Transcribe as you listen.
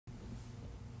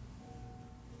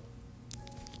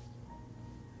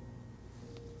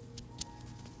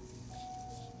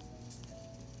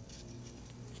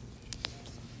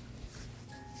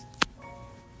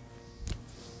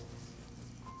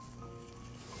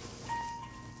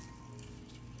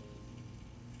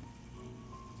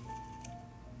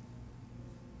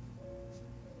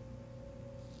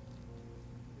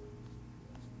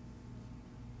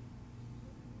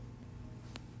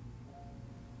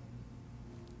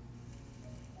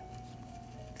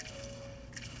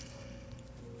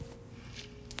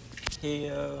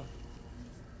Hey,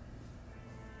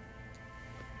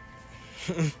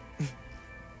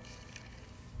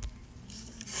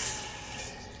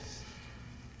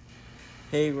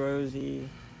 hey, Rosie.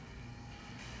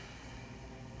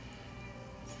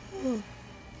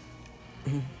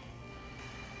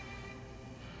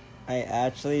 I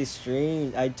actually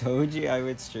streamed. I told you I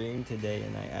would stream today,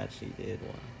 and I actually did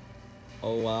one.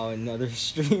 Oh wow, another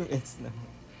stream. It's no.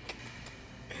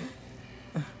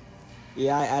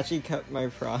 Yeah, I actually kept my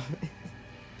promise.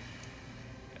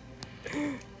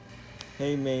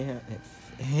 Hey, Mayhem.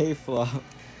 Hey, Flop.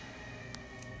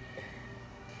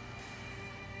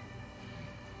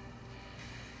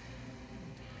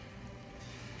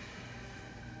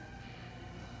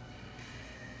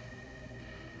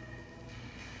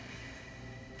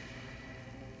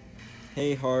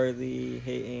 Hey, Harley.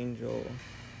 Hey, Angel.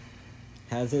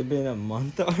 Has it been a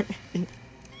month already?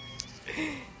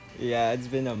 Yeah, it's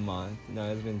been a month.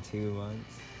 No, it's been 2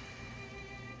 months.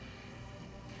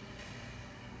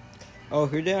 Oh,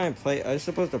 who did I play? I was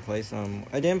supposed to play some.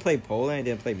 I didn't play Poland. I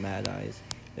didn't play Mad Eyes.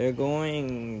 They're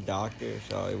going Doctor,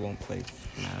 so I won't play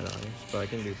Mad Eyes. But I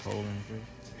can do Poland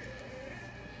first.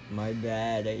 My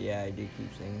bad. Yeah, I do keep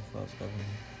saying false stuff.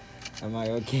 Am I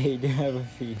okay? Do I have a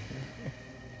fever?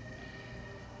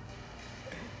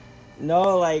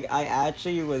 No, like, I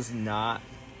actually was not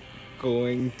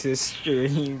going to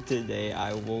stream today.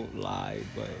 I won't lie,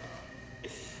 but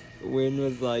Win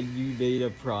was like, you made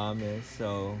a promise,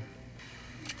 so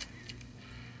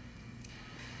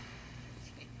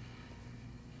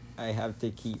I have to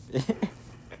keep it.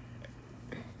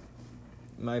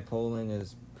 My Poland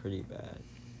is pretty bad.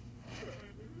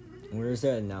 Where's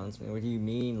that announcement? What do you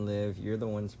mean, Liv? You're the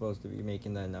one supposed to be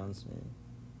making the announcement.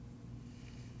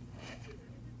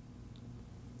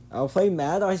 I'll play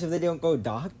Mad Eyes if they don't go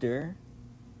Doctor.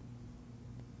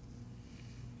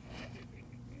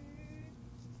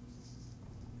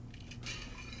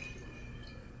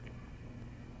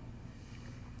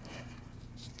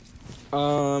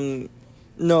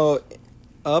 No,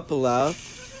 up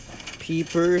left,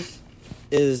 Peepers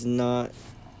is not,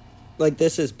 like,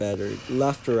 this is better.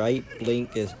 Left, right,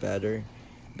 Blink is better.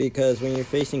 Because when you're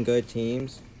facing good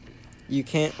teams, you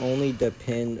can't only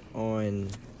depend on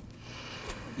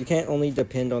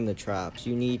the traps.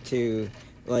 You need to,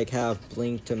 like, have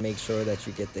Blink to make sure that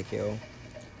you get the kill.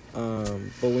 But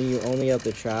when you only have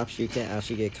the traps, you can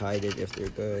actually get kited if they're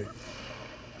good.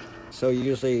 So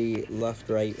usually left,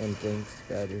 right, and Blink's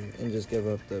better, and just give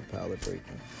up the pallet breaker.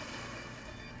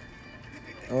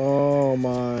 Oh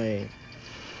my.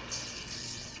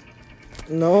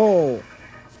 No.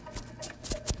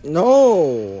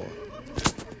 No.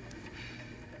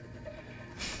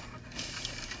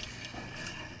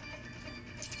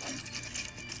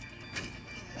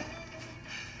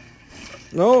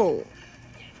 No.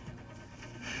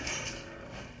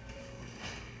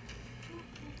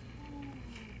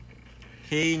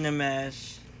 Hey,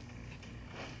 Namesh.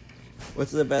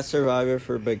 What's the best survivor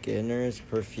for beginners?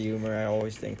 Perfumer. I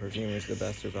always think Perfumer is the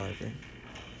best survivor.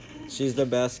 She's the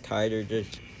best kiter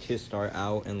to start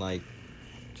out and, like,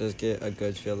 just get a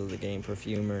good feel of the game.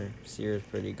 Perfumer. Seer is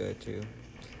pretty good too.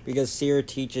 Because Seer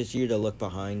teaches you to look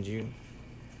behind you,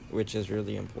 which is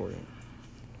really important.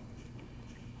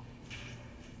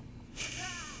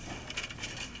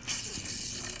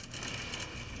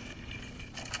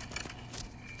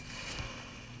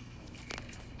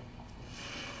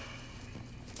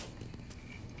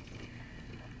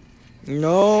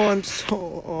 No, I'm so...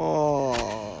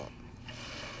 Oh,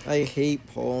 I hate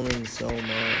Poland so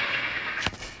much.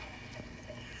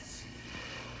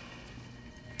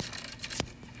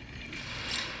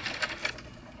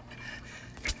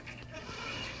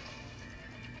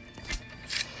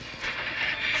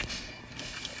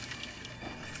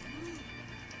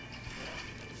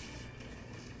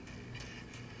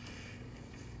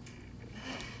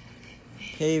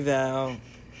 Hey, Val.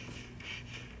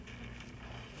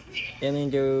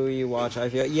 Alien, do you watch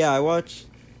IVL? Yeah, I watch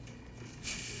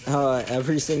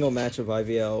every single match of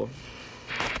IVL.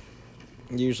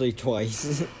 Usually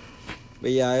twice. But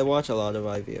yeah, I watch a lot of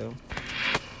IVL.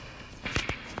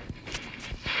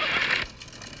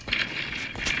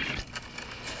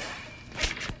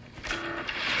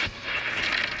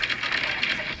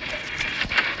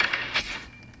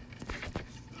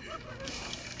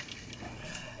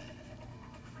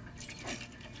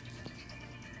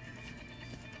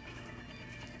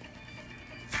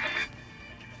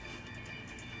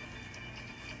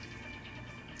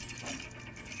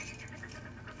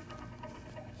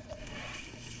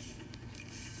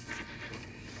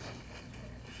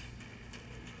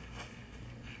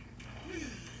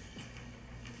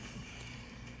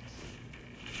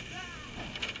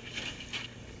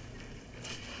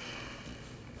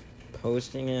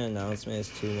 Hosting an announcement is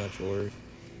too much work.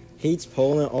 Hates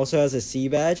Poland, also has a C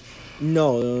badge?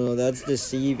 No, that's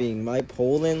deceiving. My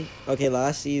Poland, okay,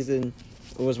 last season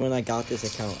was when I got this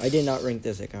account. I did not rank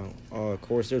this account. Oh, of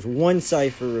course, there's one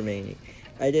cipher remaining.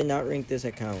 I did not rank this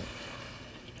account.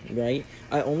 Right?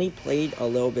 I only played a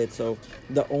little bit, so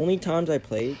the only times I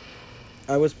played,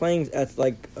 I was playing at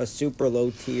like a super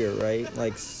low tier, right?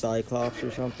 Like Cyclops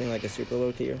or something, like a super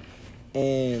low tier.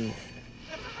 And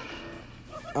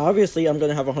obviously I'm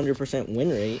gonna have a 100% win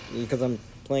rate because I'm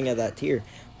playing at that tier.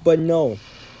 But no,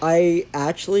 I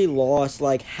actually lost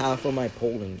like half of my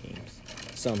Poland games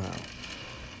somehow.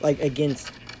 Like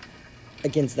against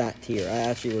that tier, I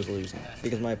actually was losing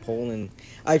because my Poland.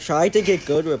 I tried to get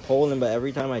good with Poland, but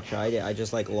every time I tried it, I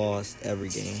just like lost every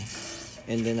game,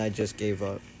 and then I just gave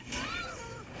up.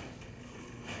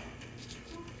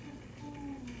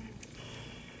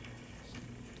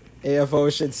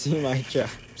 AFO should see my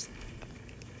traps.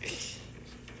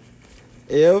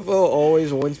 AFO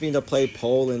always wants me to play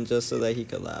Poland just so that he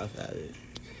could laugh at it.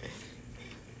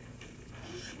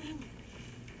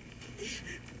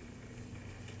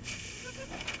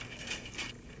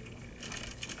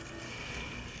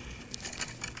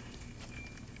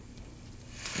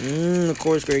 Of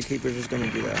course Gravekeeper's just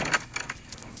gonna do that.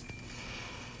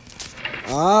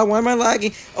 Ah, why am I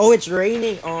lagging? Oh, it's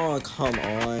raining. Oh, come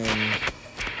on.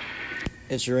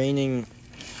 It's raining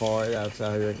hard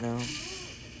outside right now.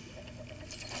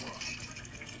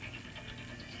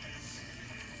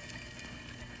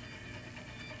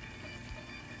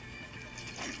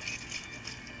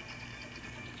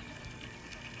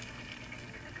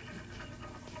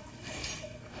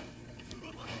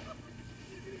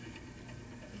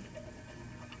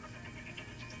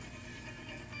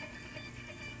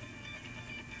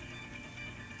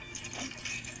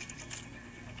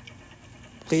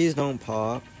 Please don't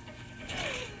pop.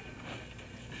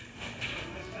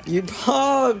 You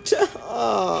popped!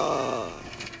 Oh.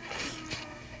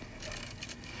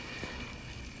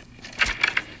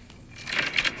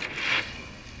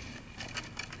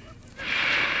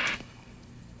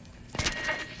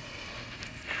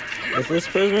 Is this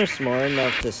prisoner smart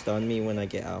enough to stun me when I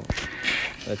get out?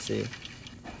 Let's see.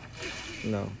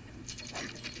 No.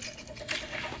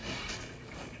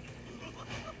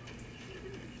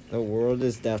 The world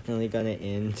is definitely gonna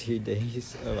end 2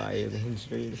 days of Iron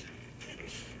Street.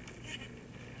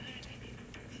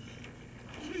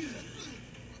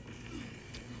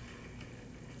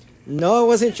 No, I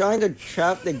wasn't trying to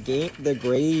trap the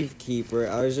Gravekeeper.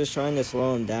 I was just trying to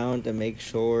slow him down to make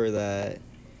sure that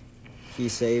he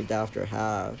saved after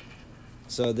half.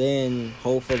 So then,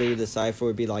 hopefully, the cipher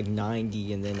would be like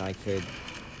 90, and then I could,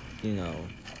 you know,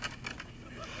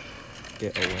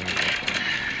 get a win.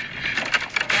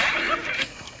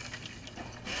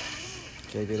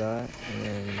 Okay, do that, and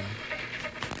then...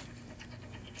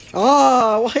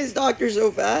 Ah, why is Doctor so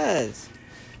fast?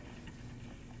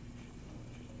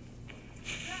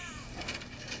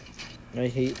 I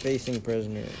hate facing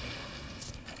prisoners.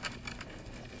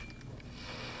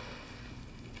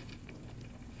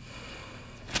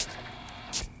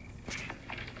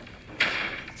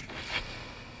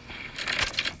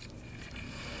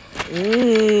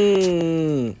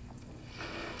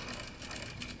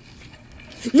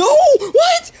 No!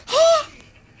 What? Huh?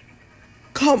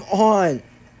 Come on!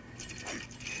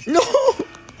 No!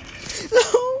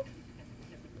 No!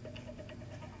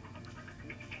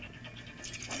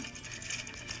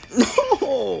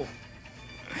 No!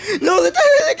 No, the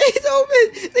gate's open!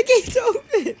 The gate's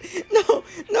open! No!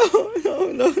 No!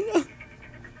 No! No! No!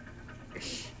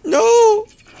 No!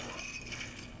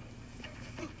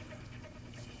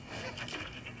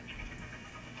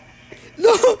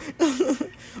 No! No!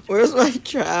 Where's my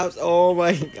traps? Oh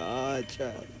my god,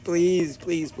 traps. Please,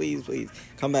 please, please, please.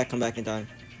 Come back in time.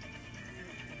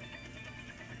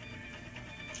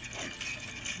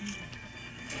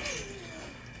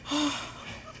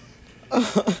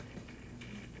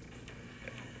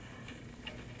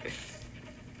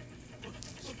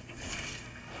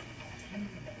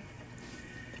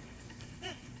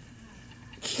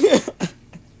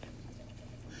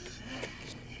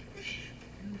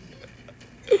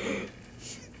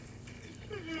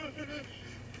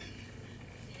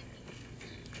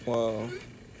 Whoa.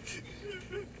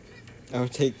 I'll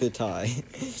take the tie.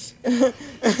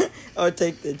 I'll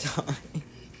take the tie.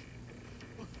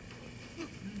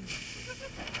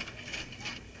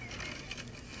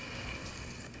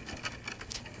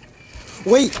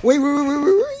 Wait.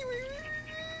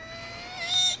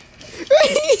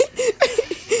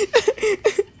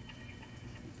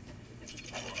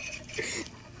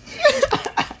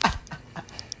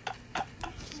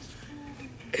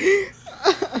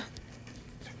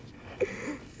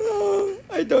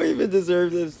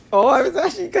 deserve this. Oh, I was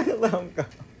actually gonna let him go.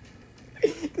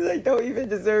 Because I don't even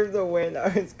deserve the win. I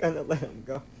was gonna let him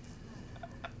go.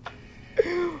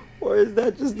 Or is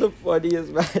that just the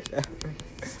funniest match ever?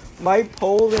 My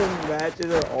Poland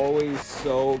matches are always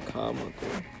so comical.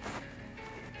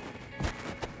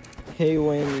 Hey,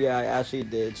 Win, yeah, I actually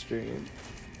did stream.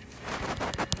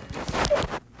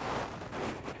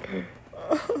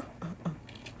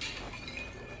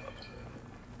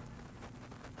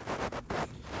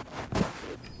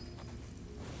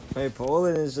 My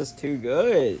Poland is just too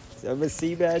good. I'm a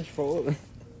C badge Poland.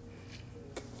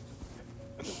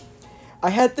 I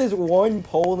had this one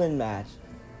Poland match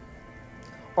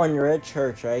on Red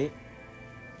Church, right?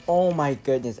 Oh my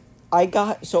goodness.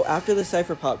 So after the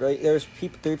Cypher popped, right? There's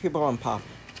 3 people on pop.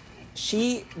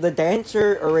 The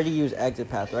dancer already used exit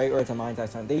path, right? Or it's a mind's eye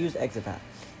sign. They used exit path.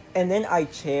 And then I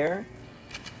chair.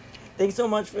 Thanks so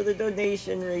much for the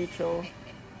donation, Rachel.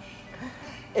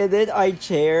 And then I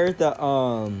chair the,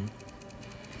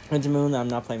 it's Moon. I'm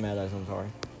not playing Mad Eyes, I'm sorry.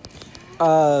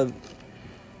 I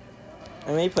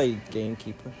may play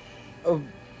Gamekeeper.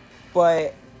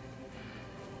 But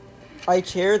I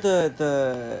chair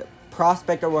the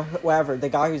prospect or whatever, the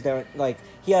guy who's there, like,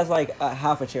 he has, like,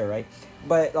 half a chair, right?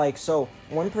 But, like, so,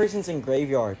 one person's in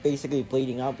Graveyard, basically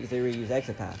bleeding out because they already use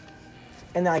exit path.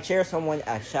 And then I chair someone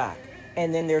at Shack.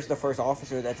 And then there's the first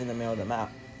officer that's in the middle of the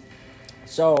map.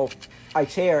 So, I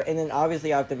chair, and then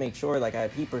obviously I have to make sure, like, I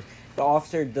have peepers. The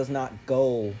officer does not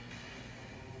go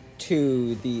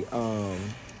to the,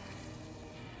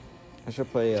 I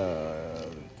should play,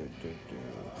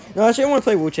 No, actually I want to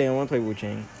play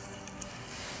Wu-Chang.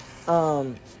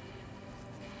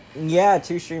 Yeah,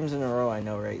 2 streams in a row, I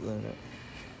know, right, Luna?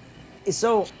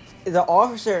 So, the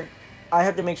officer, I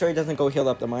have to make sure he doesn't go heal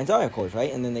up the mind's eye, of course,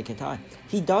 right? And then they can tie.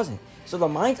 He doesn't. So the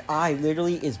mind's eye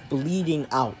literally is bleeding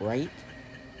out, right?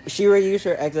 She already used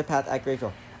her exit path at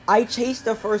Graveyard. I chased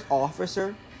the first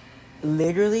officer,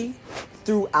 literally,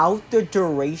 throughout the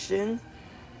duration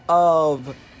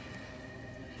of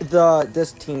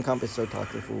this team comp is so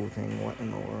toxic for Wu-Tang. What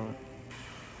in the world?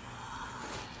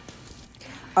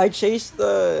 I chased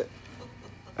I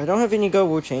don't have any good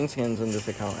Wu-Chang skins in this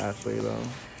account, actually, though.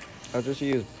 I'll just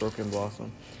use Broken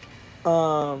Blossom.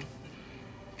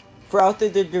 Throughout the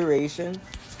duration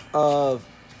of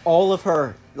all of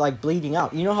her, like, bleeding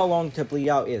out. You know how long to bleed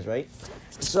out is, right?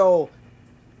 So,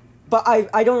 but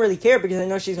I don't really care because I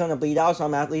know she's going to bleed out, so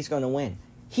I'm at least going to win.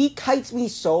 He kites me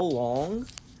so long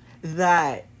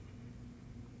that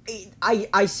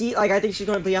I see, like, I think she's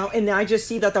going to bleed out, and then I just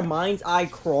see that the mind's eye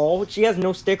crawled. She has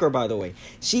no sticker, by the way.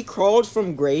 She crawled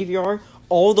from Graveyard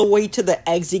all the way to the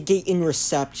exit gate in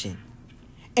reception.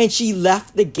 And she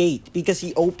left the gate because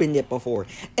he opened it before.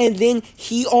 And then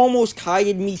he almost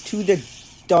kited me to the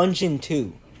dungeon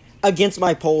too, against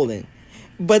my Poland.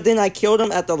 But then I killed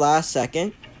him at the last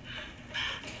second.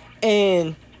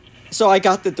 And so I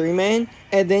got the 3-man.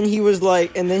 And then he was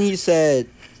like, and then he said,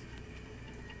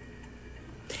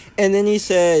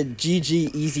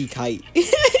 GG, easy kite.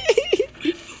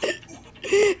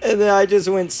 And then I just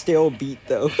went still beat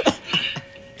though.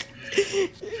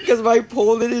 Because my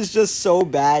Poland is just so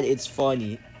bad, it's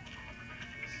funny.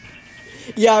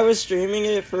 Yeah, I was streaming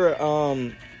it for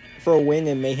Win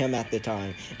and Mayhem at the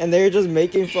time. And they were just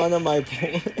making fun of my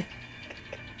Poland.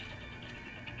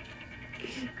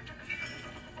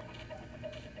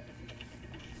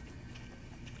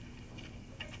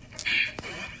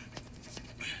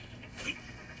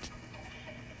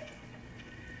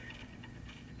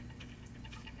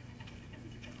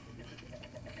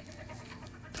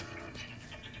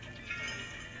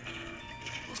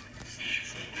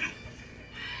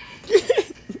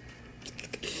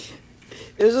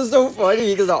 It's just so funny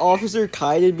because the officer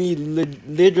kited me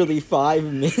literally 5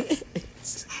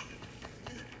 minutes.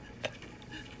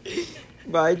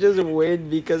 But I just win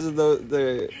because of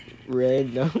the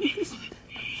randoms.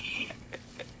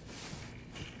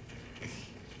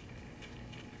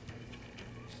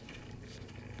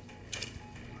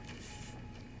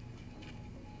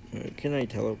 Where can I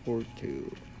teleport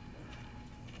to?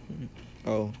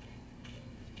 Oh.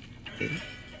 Okay.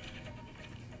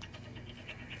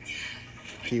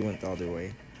 He went the other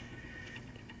way.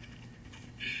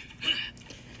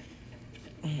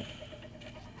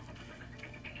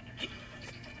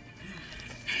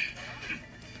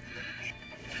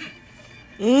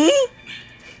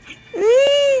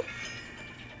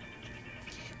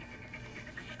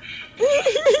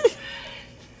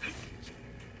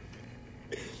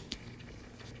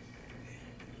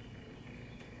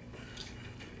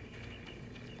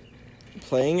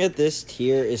 Playing at this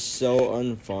tier is so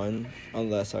unfun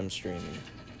unless I'm streaming.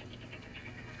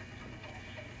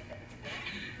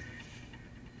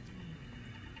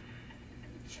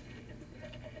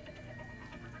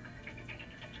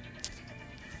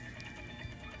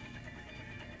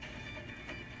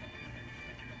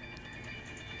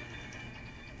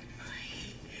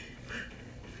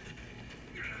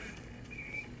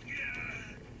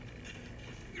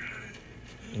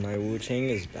 My Wu Chang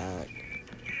is back.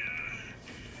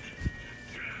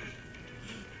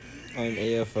 I'm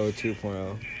AFO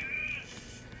 2.0.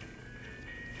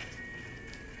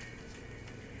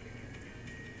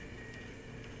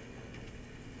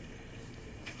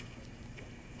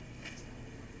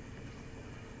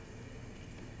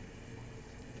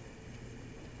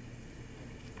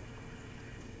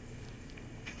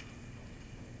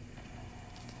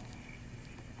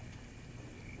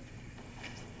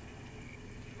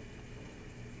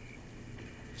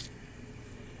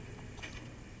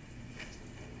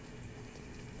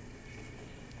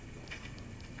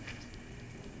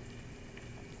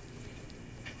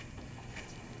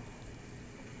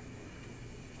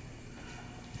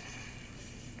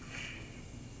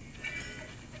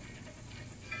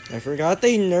 I forgot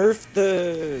they nerfed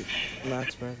the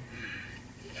max spread.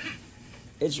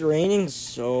 It's raining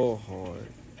so hard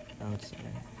outside.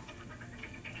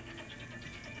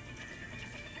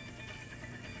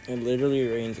 It literally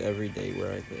rains every day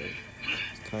where I live.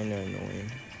 It's kind of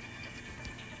annoying.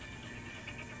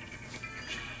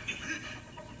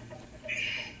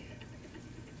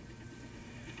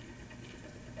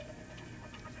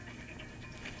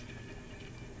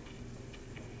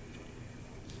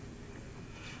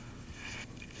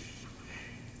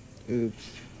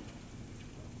 Oops.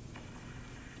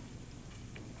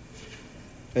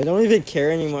 I don't even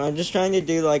care anymore. I'm just trying to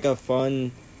do like a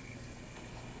fun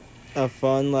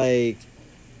like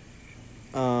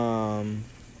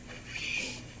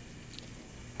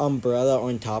umbrella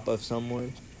on top of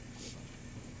someone.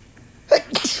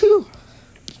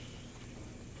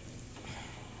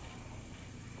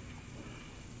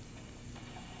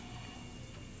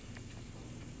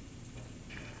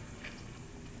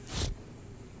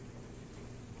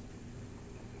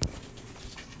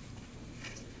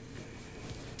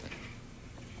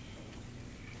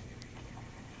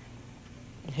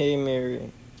 Hey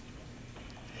Mary.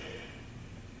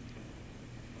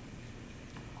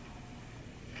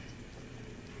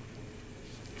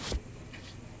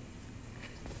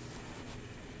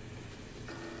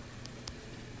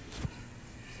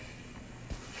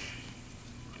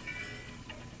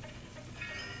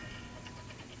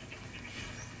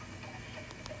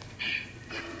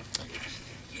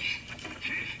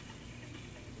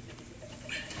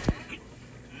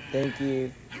 Thank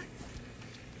you.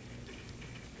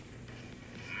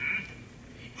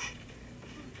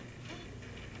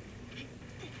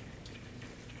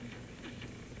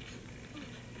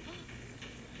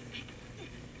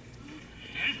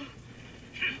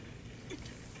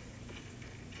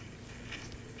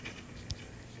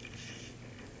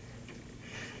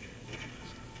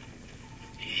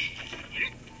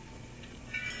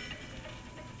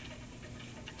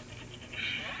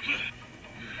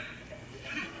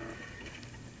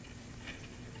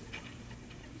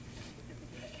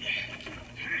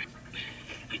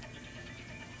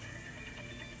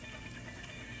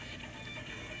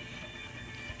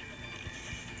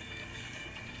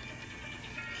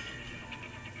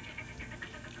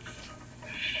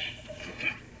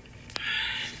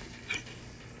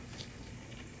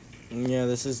 Yeah,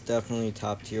 this is definitely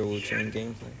top tier Wu Chang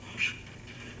gameplay.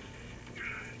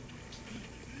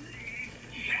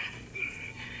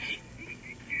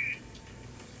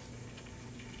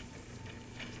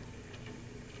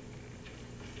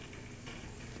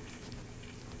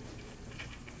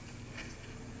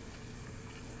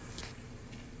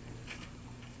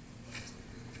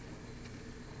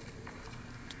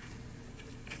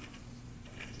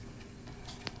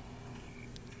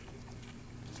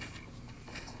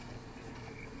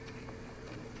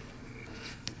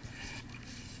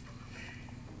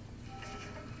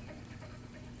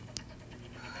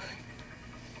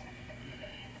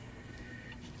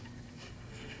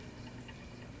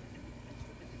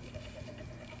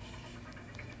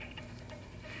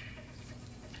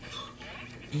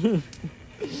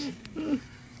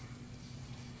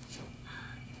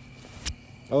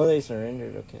 Oh, they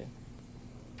surrendered, okay.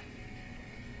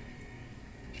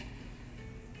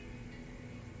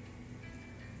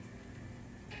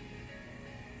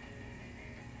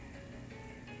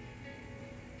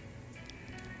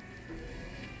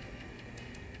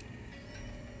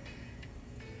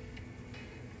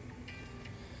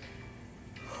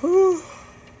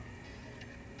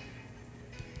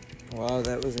 Wow,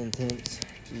 that was intense.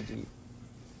 GG.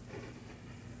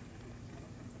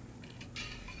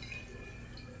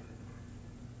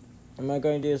 Am I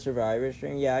going to do a Survivor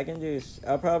stream? Yeah, I can do.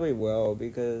 I probably will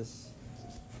because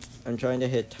I'm trying to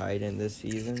hit Titan this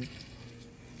season.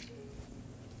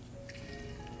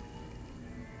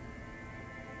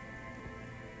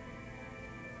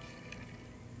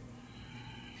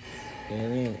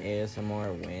 Alien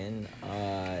ASMR win?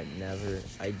 Never.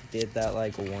 I did that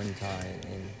like one time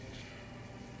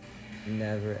and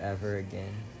never ever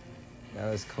again.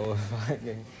 That was Koa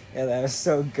 5. Yeah, that was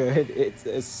so good. It's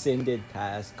ascended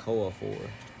past Koa 4.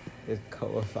 It's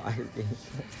Koa 5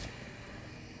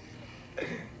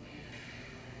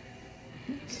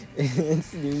 and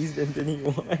sneezed and then he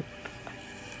won.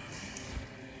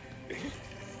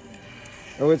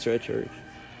 Oh, it's Red Church.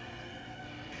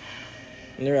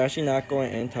 And they're actually not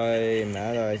going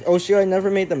anti-Mad Eyes. Oh shoot, I never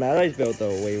made the Mad Eyes build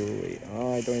though. Wait.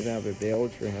 Oh, I don't even have a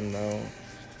build for him though.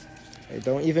 I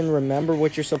don't even remember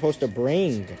what you're supposed to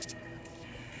bring.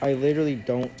 I literally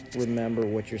don't remember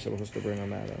what you're supposed to bring on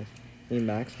Mad Eyes. Need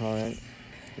Max Hunt.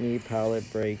 Need Pallet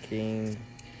Breaking.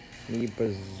 Need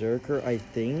Berserker, I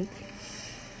think.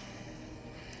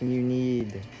 You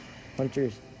need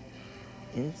Hunter's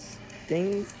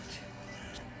Instinct.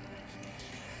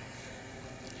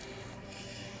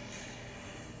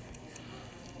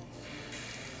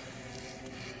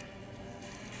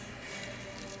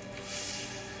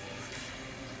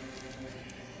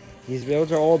 These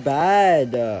builds are all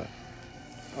bad.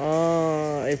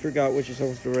 I forgot what you're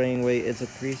supposed to bring. Wait, it's a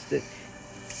priestess.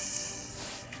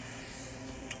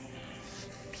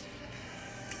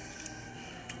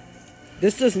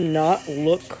 This does not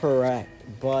look correct,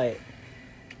 but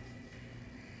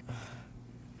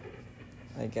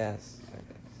I guess.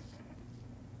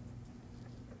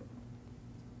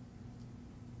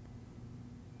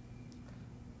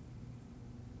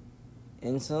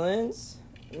 Insolence?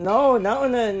 No, not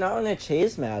on a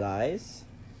Chase Mad Eyes.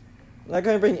 I'm not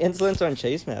gonna bring insolence on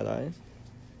Chase Mad Eyes.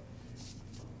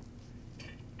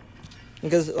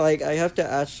 Because like I have to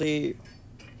actually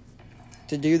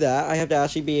to do that, I have to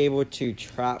actually be able to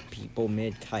trap people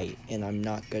mid-kite, and I'm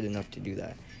not good enough to do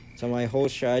that. So my whole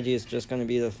strategy is just gonna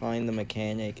be to find the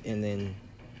mechanic and then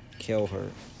kill her.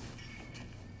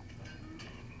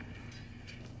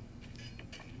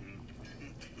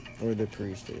 Or the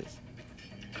priestess.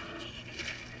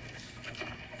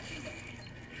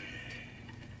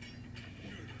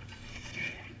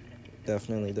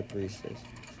 Definitely the priestess.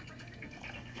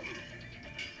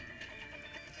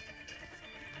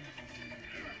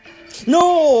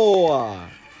 No!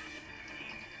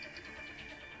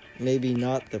 Maybe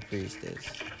not the priestess.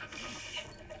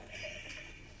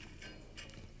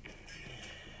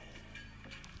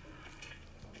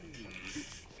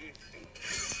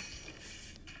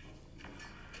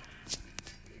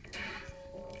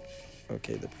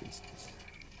 Okay, the priestess.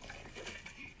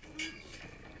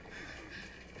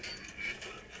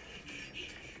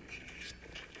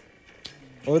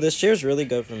 Oh, this chair's really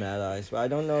good for Mad Eyes, but I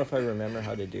don't know if I remember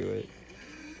how to do it.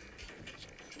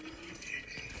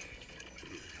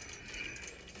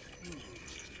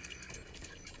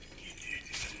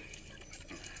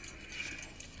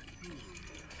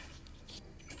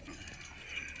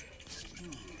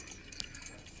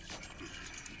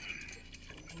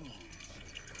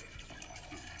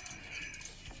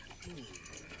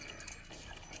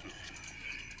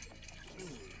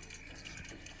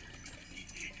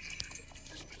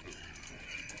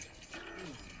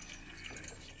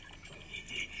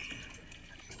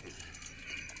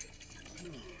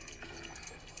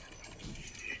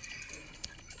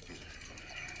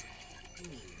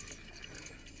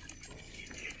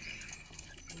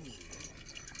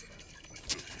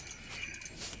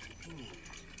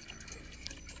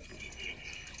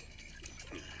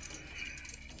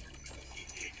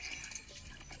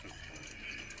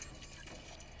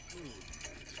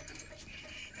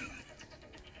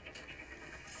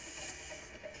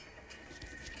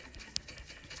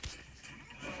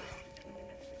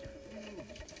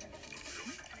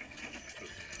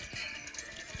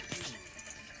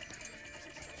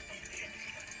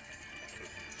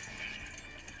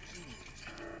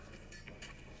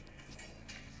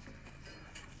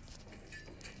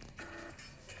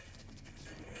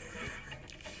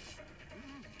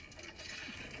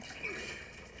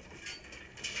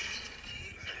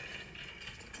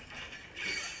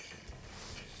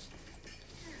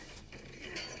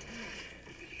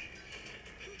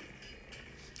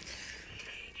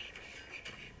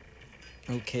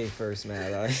 Okay, first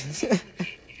Mad Eyes.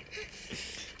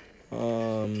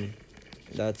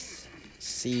 That's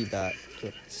C badge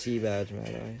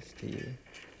Mad Eyes to you.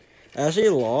 I actually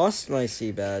lost my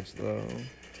C badge though.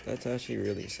 That's actually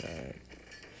really sad.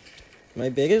 My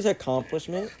biggest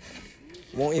accomplishment,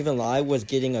 won't even lie, was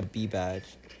getting a B badge.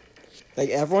 Like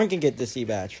everyone can get the C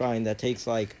badge, fine, that takes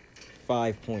like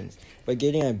 5 points. But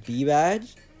getting a B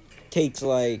badge takes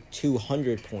like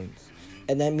 200 points.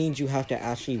 And that means you have to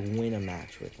actually win a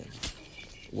match with him.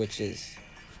 Which is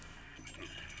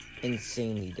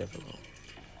insanely difficult.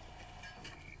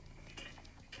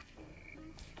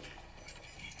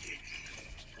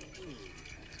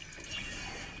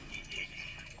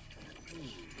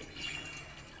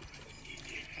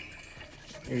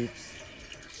 Oops.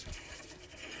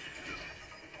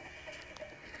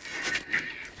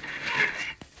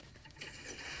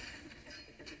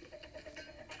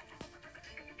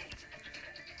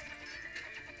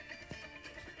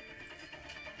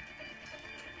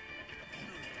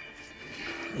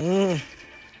 Mm.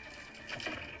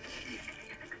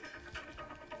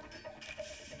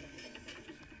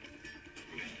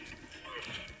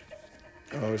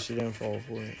 Oh, she didn't fall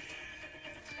for it.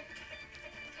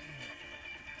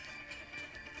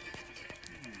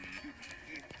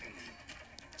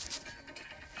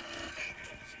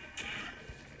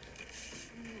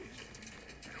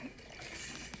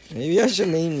 Maybe I should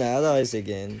main Mad Eyes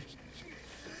again.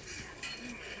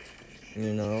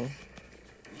 You know?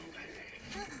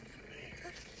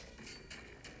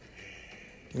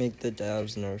 Make the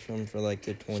dabs nerf him for like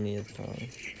the 20th time.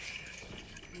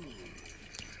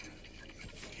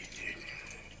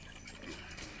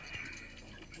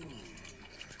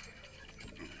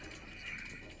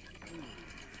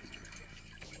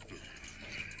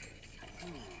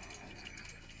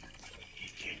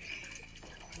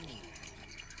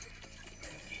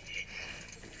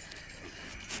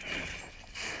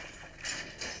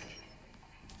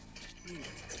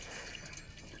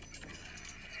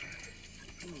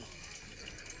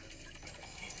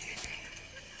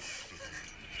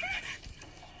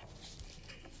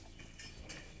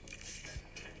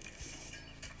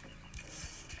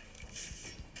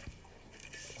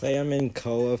 Play him in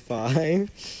Koa 5.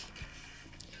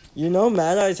 You know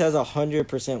Mad Eyes has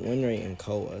 100% win rate in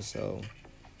Koa, so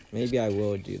maybe I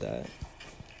will do that.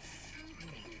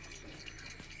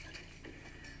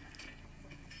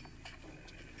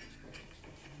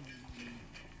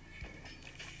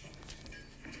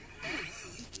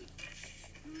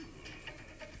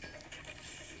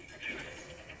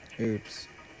 Oops.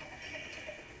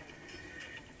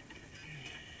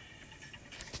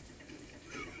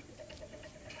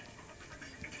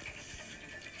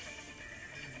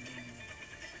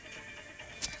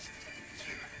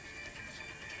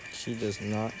 She does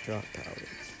not drop pallets.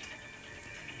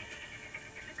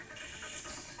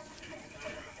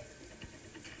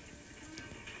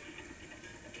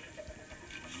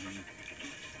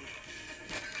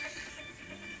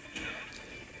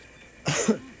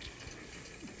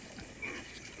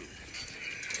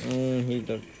 He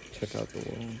took out the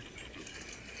wall.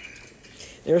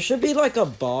 There should be like a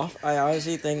buff. I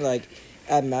honestly think like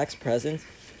at max presence,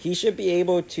 he should be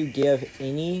able to give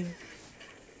any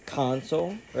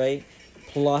console, right?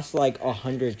 Plus like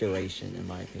 100 duration in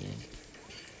my opinion.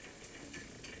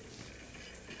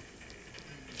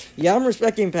 Yeah, I'm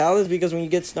respecting Palace because when you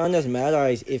get stunned as Mad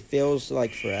Eyes, it feels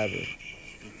like forever.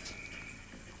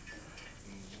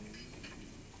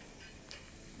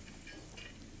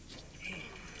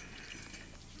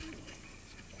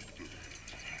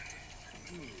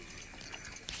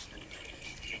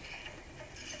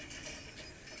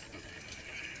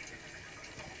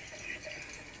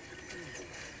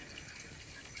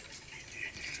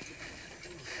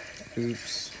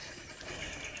 Oops.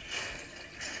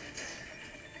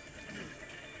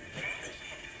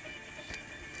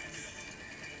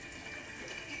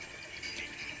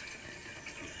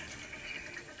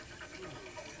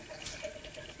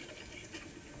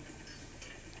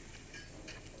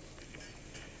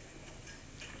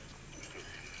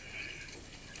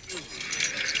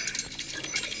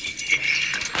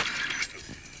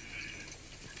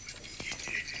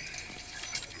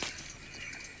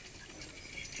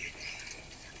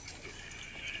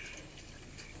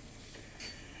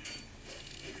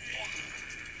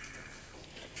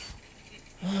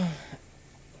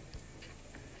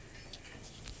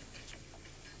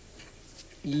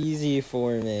 Easy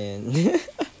 4-man.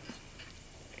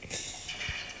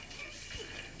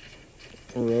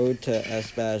 Road to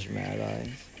S-Bash Mad Eyes.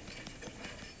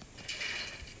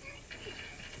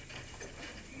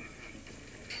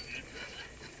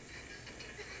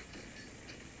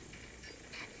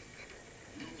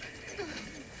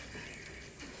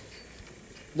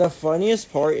 The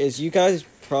funniest part is you guys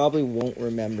probably won't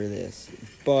remember this,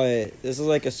 but this is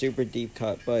like a super deep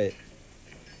cut, but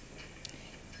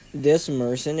this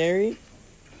mercenary,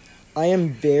 I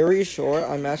am very sure,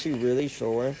 I'm actually really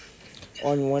sure,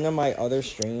 on one of my other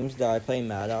streams that I play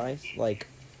Mad Eyes, like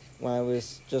when I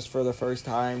was just for the first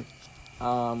time, when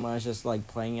I was just like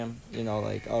playing him, you know,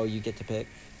 like, oh, you get to pick.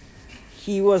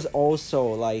 He was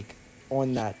also like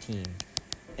on that team,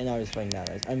 and I was playing Mad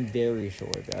Eyes. I'm very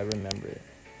sure that I remember it.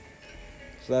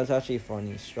 So that's actually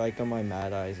funny. Strike on my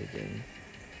Mad Eyes again.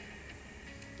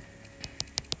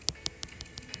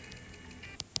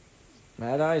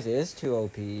 Mad Eyes is too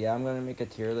OP. Yeah, I'm gonna make a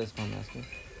tier list on this.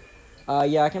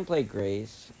 Yeah, I can play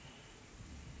Grace.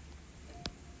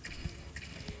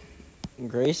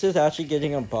 Grace is actually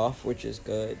getting a buff, which is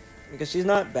good. Because she's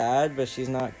not bad, but she's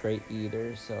not great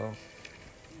either, so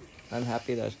I'm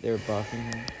happy that they're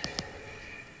buffing her.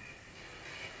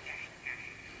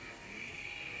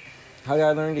 How did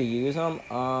I learn to use them?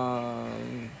 I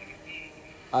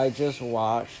just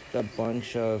watched a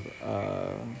bunch of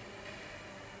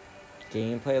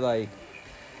gameplay. Like,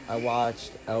 I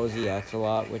watched LZX a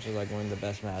lot, which is like one of the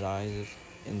best Mad Eyes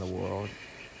in the world.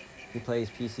 He plays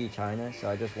PC China, so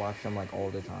I just watched him like all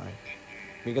the time.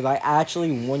 Because I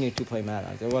actually wanted to play Mad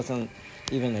Eyes. It wasn't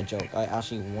even a joke. I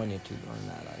actually wanted to learn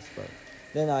Mad Eyes, but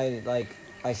then I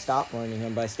stopped learning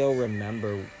him, but I still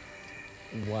remember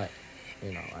what, I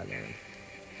learned.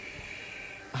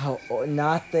 Oh,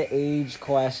 not the age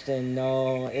question.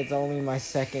 No, it's only my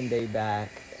second day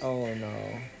back. Oh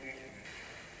no.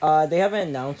 They haven't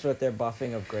announced what they're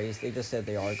buffing of Grace. They just said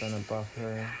they are gonna buff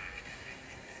her.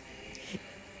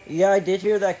 Yeah, I did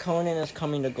hear that Conan is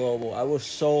coming to Global. I was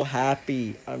so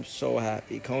happy. I'm so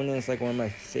happy. Conan is like one of my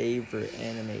favorite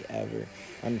anime ever.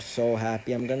 I'm so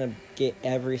happy. I'm gonna get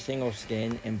every single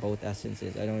skin in both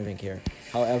essences. I don't even care.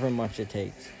 However much it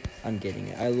takes, I'm getting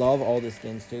it. I love all the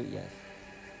skins too. Yes.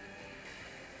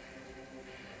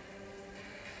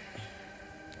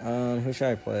 Who should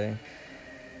I play?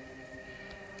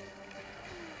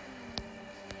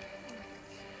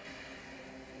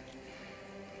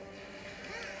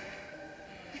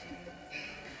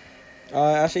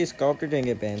 Actually, Sculptor didn't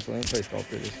get banned, so let me play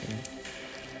Sculptor this game.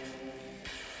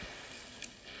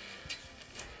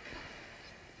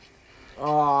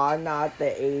 Aw, not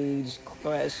the age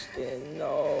question.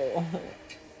 No.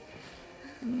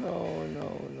 No.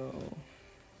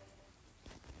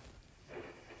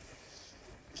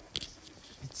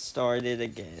 It started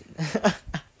again.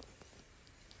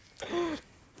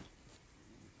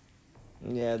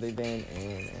 Yeah, they banned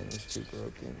Anne, and it's too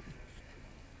broken.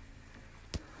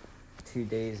 2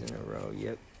 days in a row,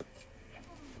 yep.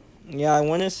 Yeah, I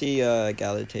want to see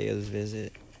Galatea's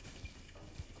visit.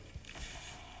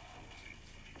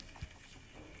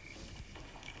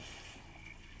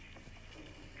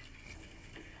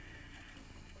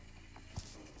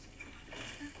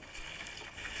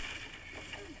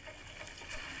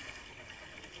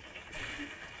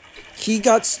 He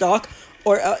got stuck,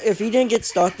 or if he didn't get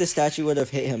stuck, the statue would have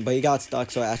hit him, but he got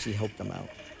stuck, so I actually helped him out.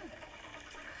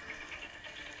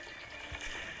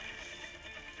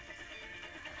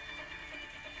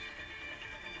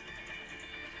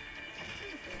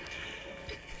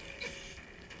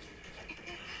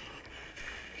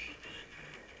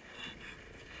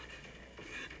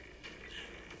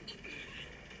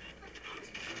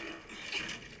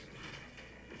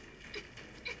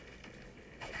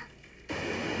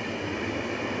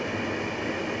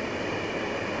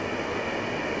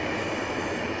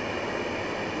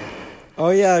 Oh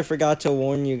yeah, I forgot to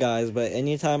warn you guys, but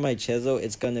anytime I chisel,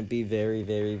 it's gonna be very,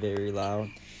 very, very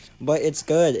loud. But it's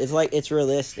good. It's like, it's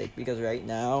realistic, because right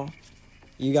now,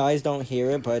 you guys don't hear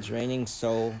it, but it's raining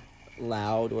so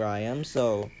loud where I am,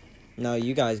 so now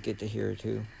you guys get to hear it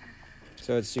too.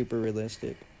 So it's super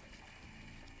realistic.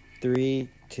 3,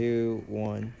 2,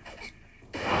 1.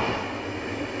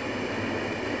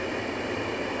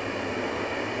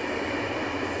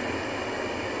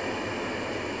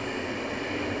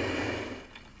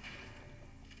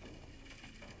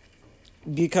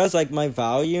 Because like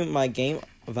my game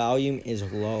volume is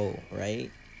low,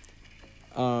 right?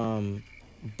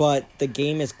 But the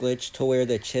game is glitched to where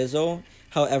the chisel,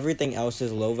 how everything else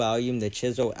is low volume, the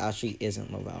chisel actually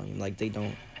isn't low volume. Like, they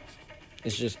don't,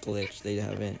 it's just glitched. They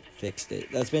haven't fixed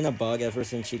it. That's been a bug ever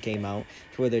since she came out,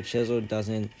 to where the chisel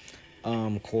doesn't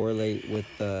correlate with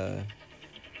the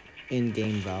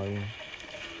in-game volume.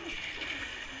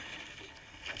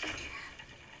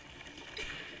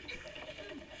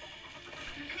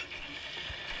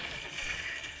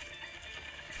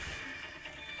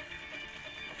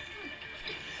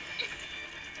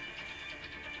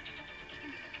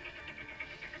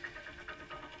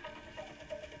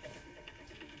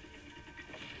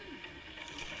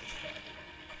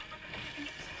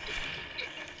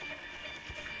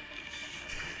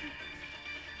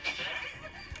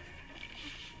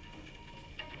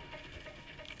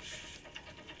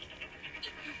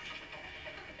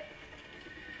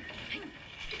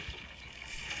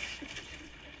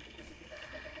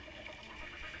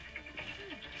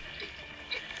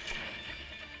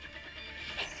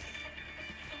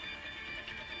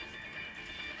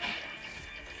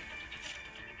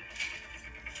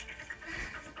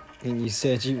 And you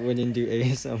said you wouldn't do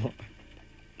ASMR.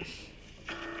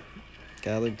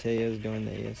 Galatea's doing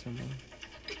the ASMR.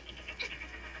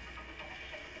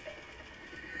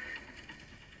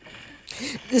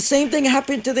 The same thing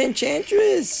happened to the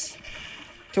Enchantress!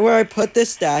 To where I put the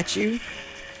statue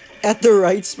at the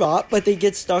right spot, but they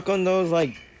get stuck on those,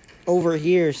 like, over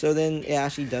here, so then it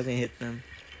actually doesn't hit them.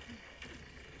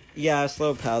 Yeah,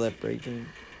 slow pallet breaking.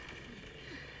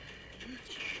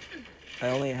 I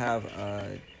only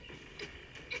have,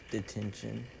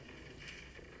 detention.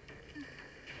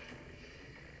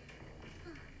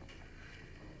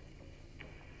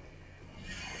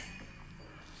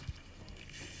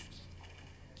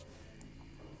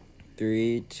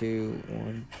 Three, two,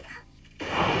 one.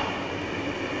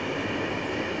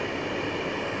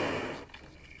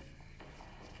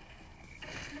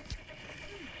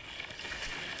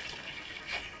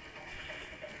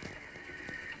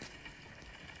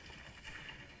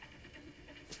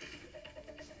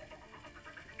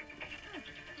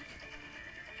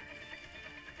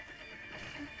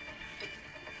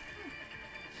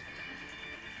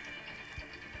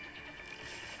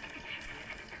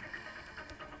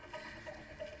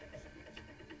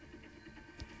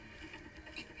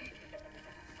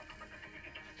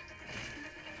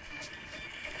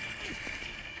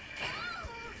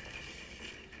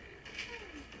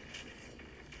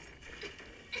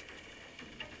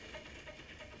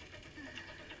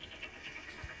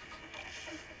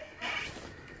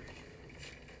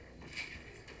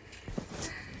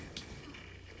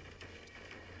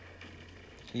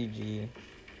 GG.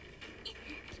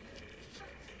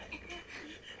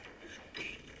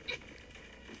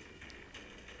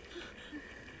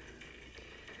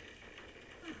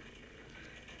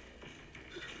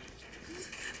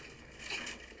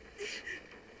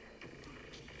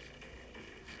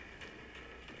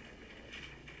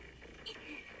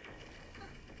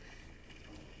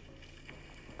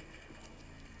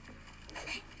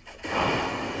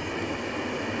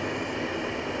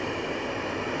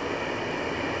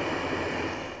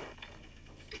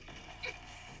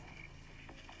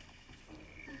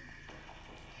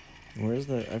 Where's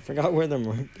the... I forgot where the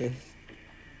mark is.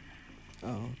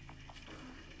 Oh.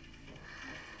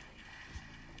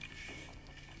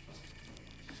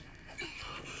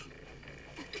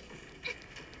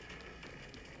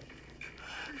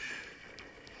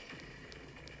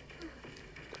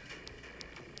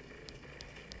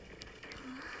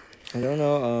 I don't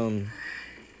know,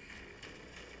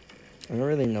 I don't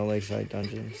really know Lakeside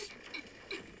Dungeons,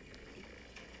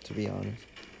 to be honest.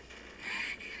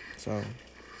 So,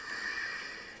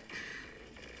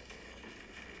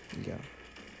 yeah.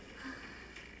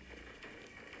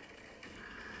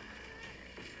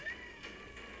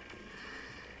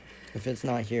 If it's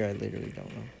not here, I literally don't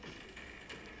know.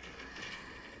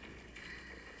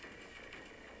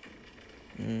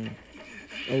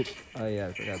 Oh yeah,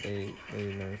 I forgot they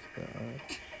nerfed the,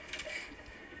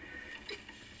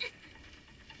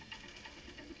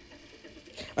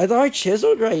 I thought I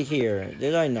chiseled right here.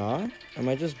 Did I not? Am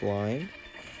I just blind?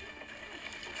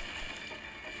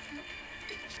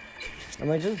 Am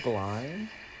I just blind?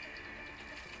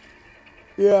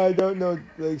 Yeah, I don't know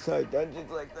Lakeside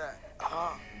Dungeons like that.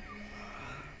 I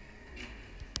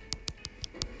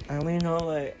only know,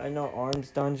 like, I know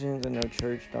Arms Dungeons, I know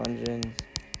Church Dungeons.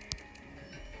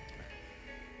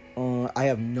 I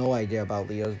have no idea about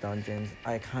Leo's Dungeons.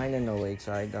 I kind of know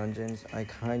Lakeside Dungeons. I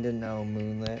kind of know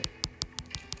Moonlit.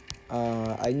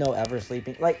 I know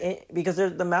Eversleeping. Like, because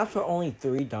the maps are only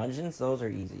 3 dungeons, those are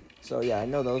easy. So, yeah, I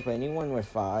know those, but anyone with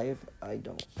 5, I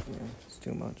don't. Yeah, it's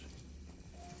too much.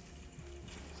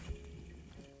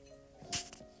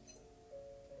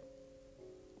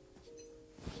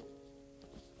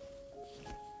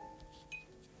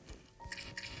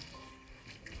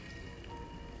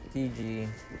 GG.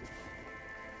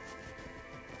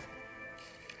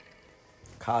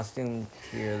 Costume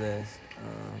tier list.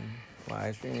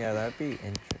 Live stream, yeah, that'd be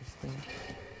interesting,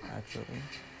 actually.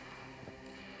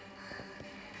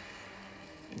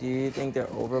 Do you think they're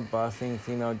overbuffing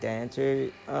female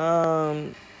dancers?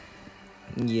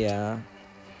 Yeah.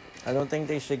 I don't think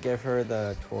they should give her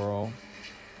the twirl.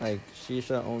 Like, she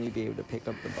should only be able to pick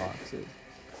up the boxes.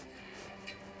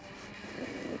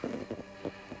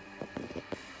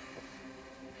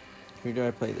 Who do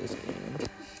I play this game?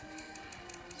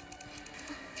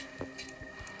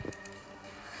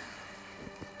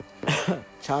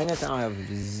 Chinatown, I have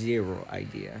zero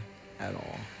idea at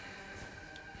all.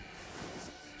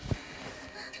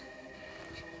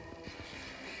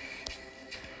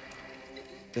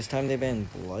 This time they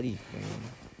banned Bloody Queen.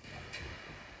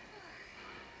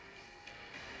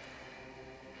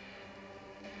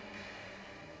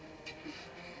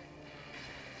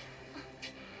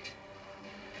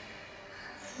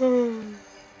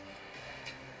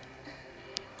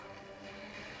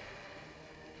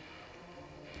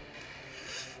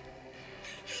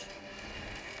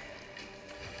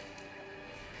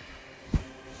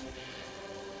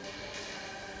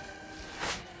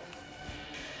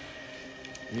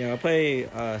 Yeah, I'll play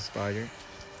Spider.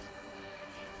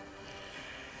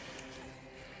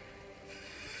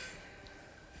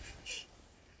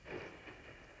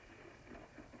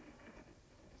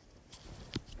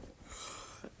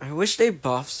 I wish they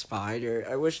buffed Spider.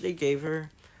 I wish they gave her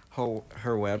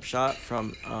web shot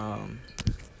from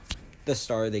the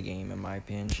start of the game. In my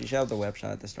opinion, she should have the web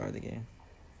shot at the start of the game.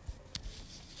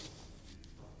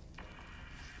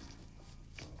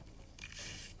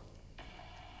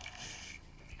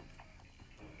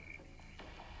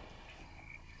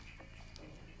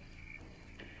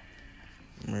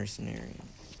 Mercenary.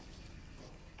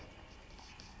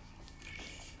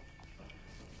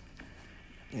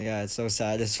 Yeah, it's so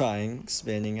satisfying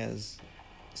spinning as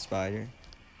Spider.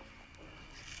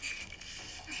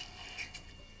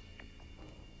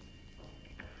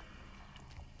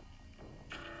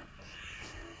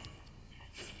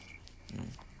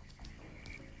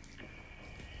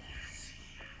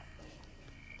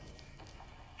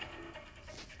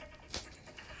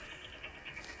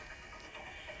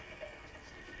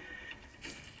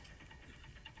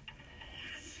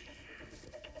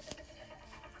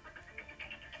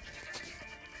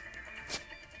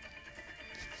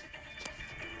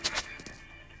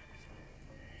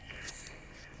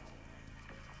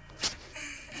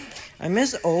 I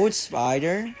miss old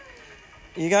Spider.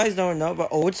 You guys don't know, but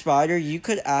old Spider, you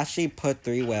could actually put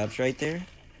 3 webs right there.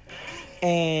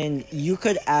 And you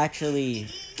could actually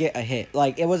get a hit.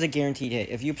 Like, it was a guaranteed hit.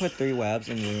 If you put 3 webs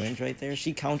and ruins right there,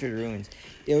 she countered ruins.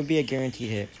 It would be a guaranteed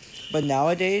hit. But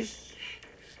nowadays,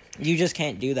 you just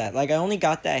can't do that. Like, I only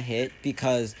got that hit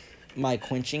because my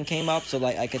quenching came up, so,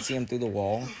 like, I could see him through the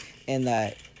wall. And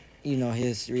that, you know,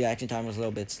 his reaction time was a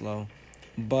little bit slow.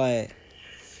 But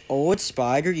old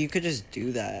Spider, you could just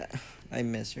do that. I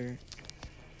miss her.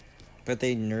 But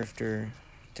they nerfed her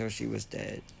till she was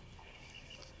dead.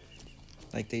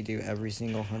 Like they do every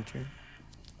single hunter.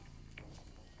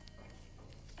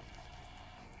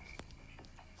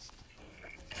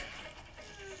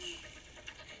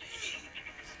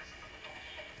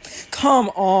 Come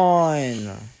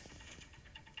on!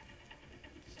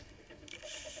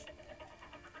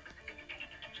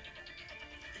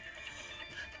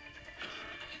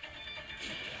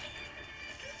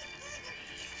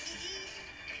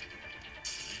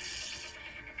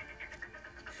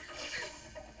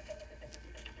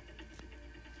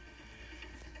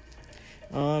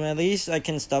 At least I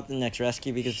can stop the next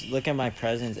rescue because look at my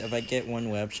presence. If I get 1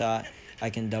 web shot, I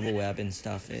can double web and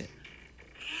stuff it.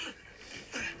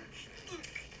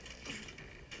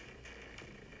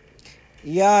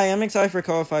 Yeah, I am excited for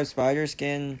Call of 5 Spider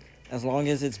skin, as long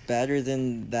as it's better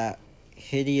than that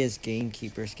hideous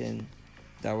Gamekeeper skin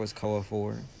that was Call of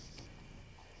 4.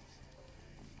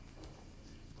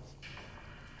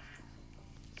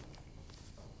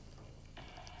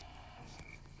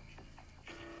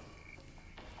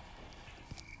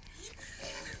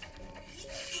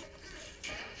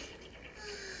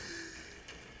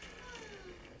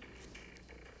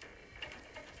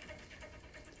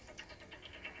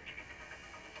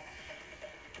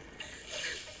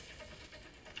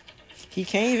 He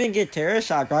can't even get Terra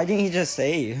Shocked. Why didn't he just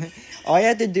save? All he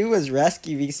had to do was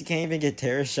rescue because he can't even get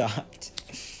Terra Shocked.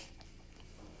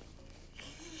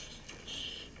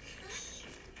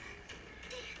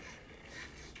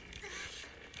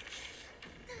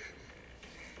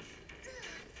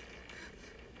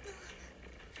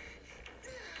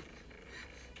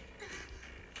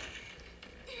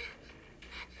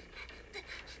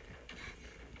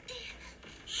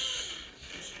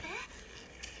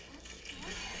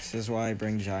 This is why I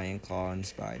bring Giant Claw and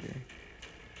Spider.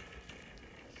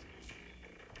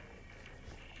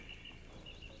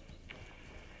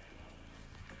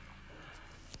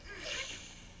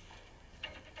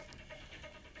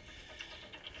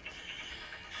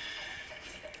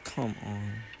 Come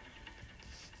on.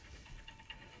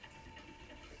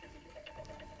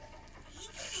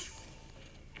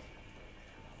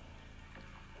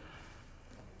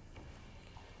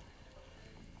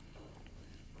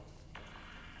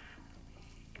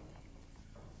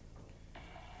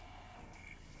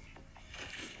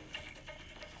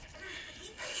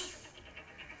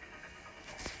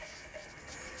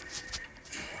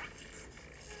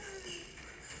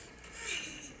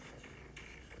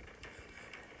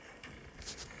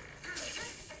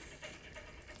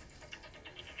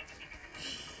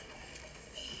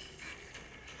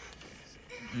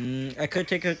 I could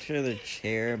take her to the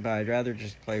chair, but I'd rather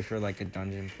just play for like a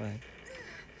dungeon play.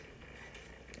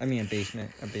 I mean a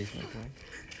basement play.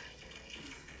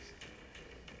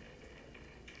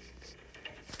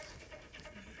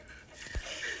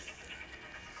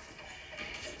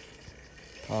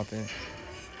 Pop it.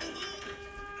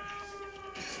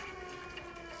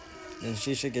 Then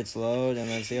she should get slowed, and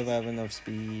let's see if I have enough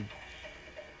speed.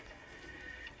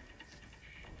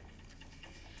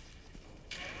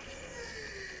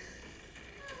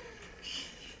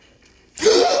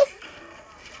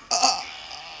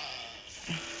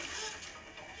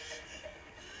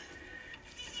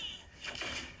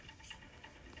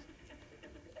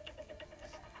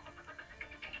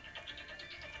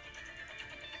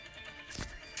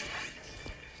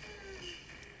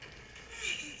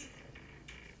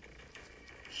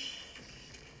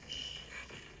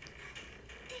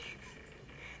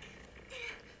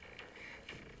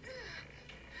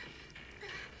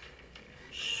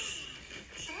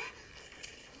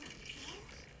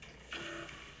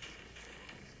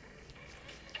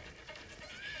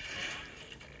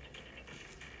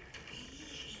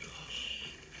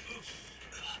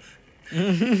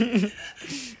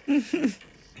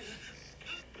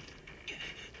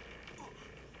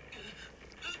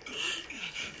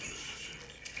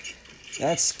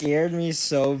 That scared me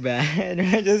so bad.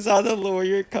 I just saw the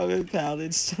lawyer coming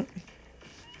pounded.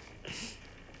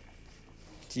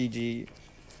 GG.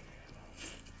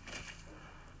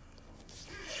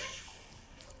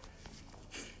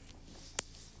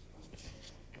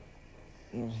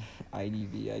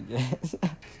 IDV, I guess.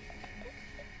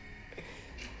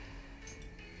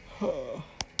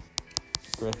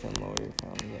 Griffin lawyer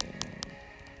comes in.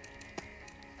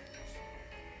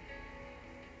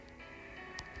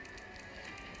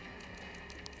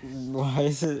 Why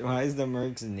is the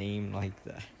Merc's name like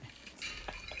that?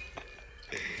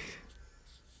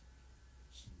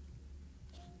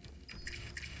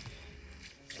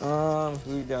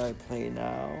 Who do I play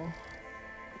now?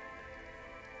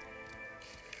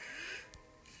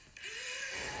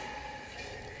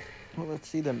 Well, let's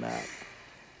see the map.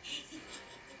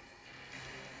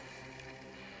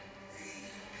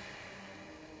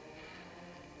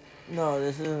 No,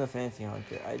 this isn't a fancy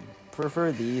hunter. I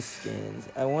prefer these skins.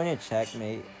 I want a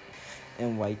checkmate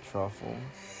in white truffle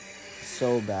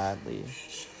so badly.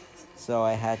 So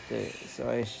I had to,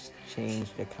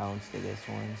 changed accounts to this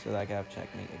one so that I could have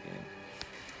checkmate again.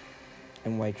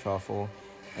 And white truffle,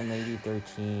 and Lady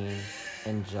 13,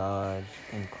 and Judge,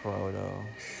 and Croto.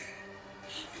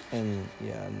 And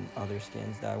yeah, and other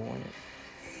skins that I wanted.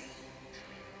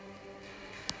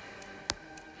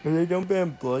 But they don't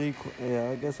ban Bloody yeah,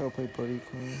 I guess I'll play Bloody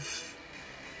Clan.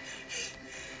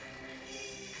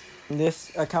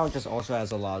 This account just also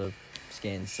has a lot of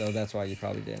skins, so that's why you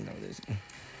probably didn't notice.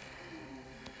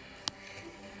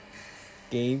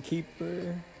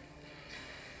 Gamekeeper.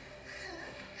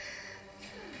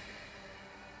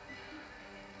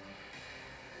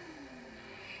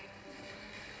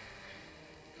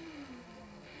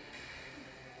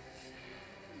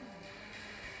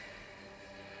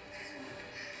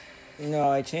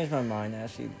 No, I changed my mind. I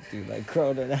actually do like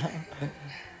Crota now.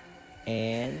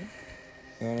 Anne.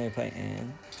 You want me to play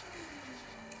Anne?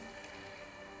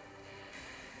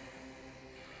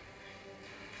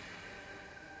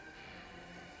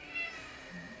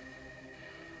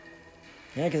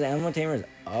 Yeah, because Animal Tamer is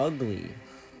ugly.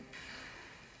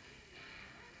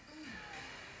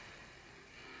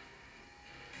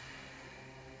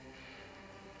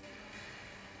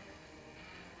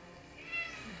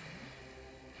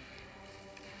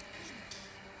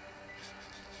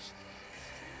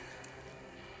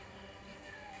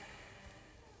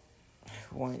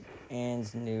 I want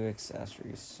Anne's new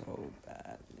accessories so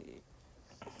badly.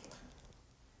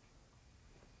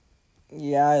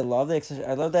 Yeah, I love the accessory.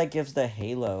 I love that it gives the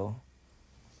halo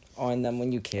on them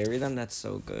when you carry them. That's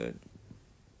so good.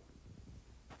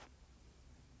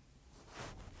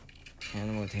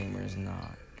 Animal Tamer is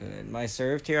not good. My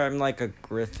serve tier, I'm like a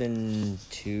Griffin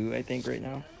 2, I think, right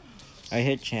now. I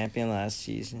hit champion last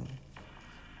season.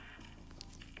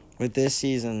 With this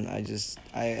season,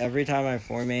 every time I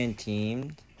 4-man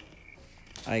teamed,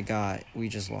 we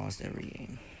just lost every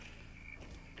game.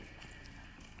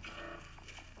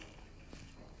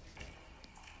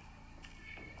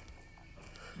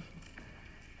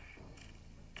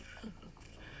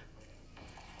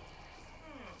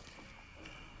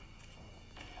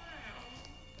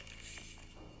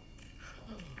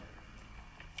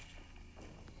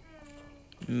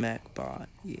 Mechbot,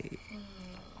 yay.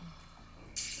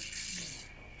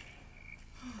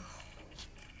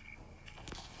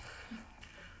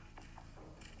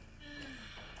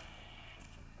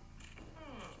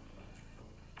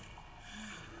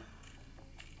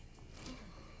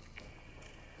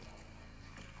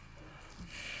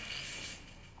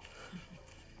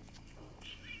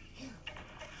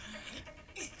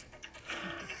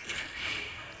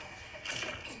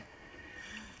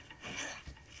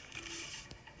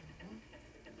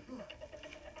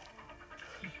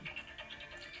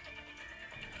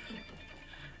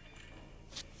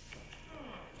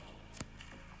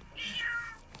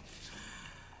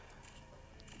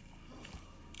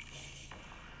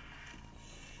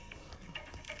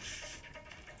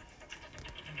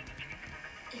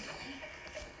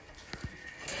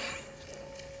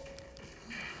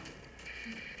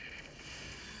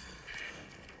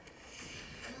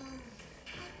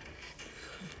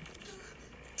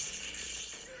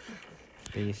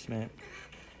 basement.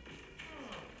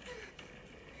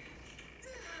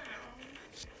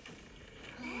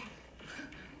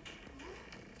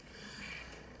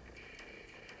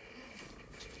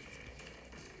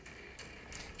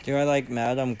 Do I like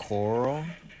Madame Coral?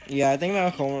 Yeah, I think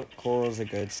Madame Coral is a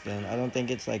good skin. I don't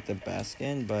think it's like the best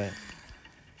skin, but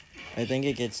I think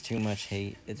it gets too much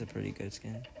hate. It's a pretty good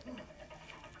skin.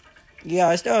 Yeah,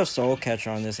 I still have Soul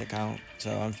Catcher on this account,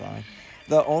 so I'm fine.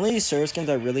 The only serve skins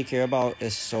I really care about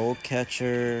is Soul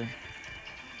Catcher,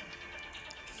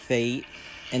 Fate,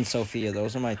 and Sophia.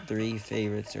 Those are my 3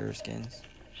 favorite serve skins.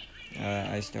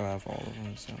 I still have all of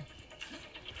them, so.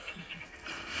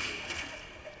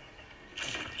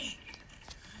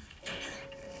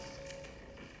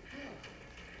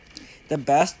 The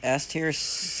best S tier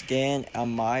skin, in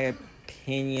my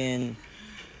opinion,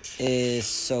 is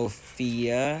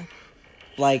Sophia.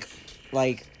 Like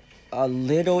a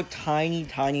little tiny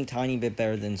bit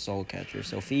better than Soul Catcher.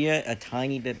 Sophia, a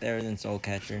tiny bit better than Soul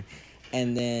Catcher.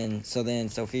 And then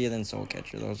Sophia, then Soul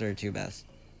Catcher. Those are the 2 best.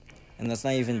 And that's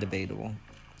not even debatable.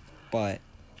 But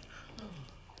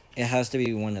it has to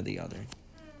be one or the other.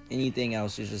 Anything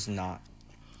else is just not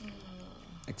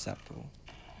acceptable.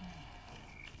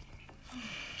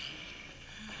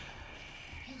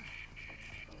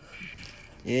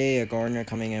 Yeah, Gardner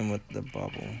coming in with the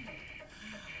bubble.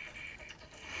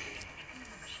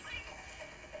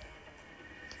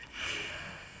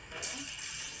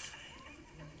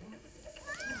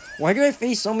 Why do I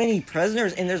face so many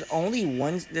prisoners? And there's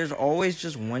always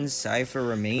just one cipher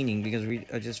remaining because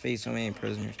I just face so many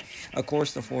prisoners. Of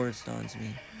course the forward stuns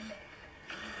me.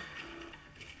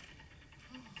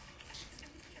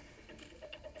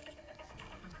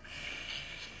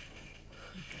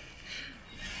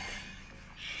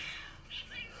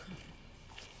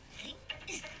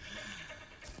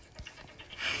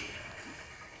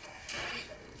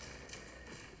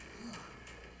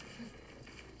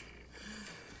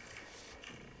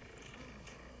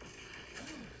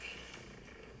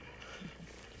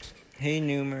 Hey,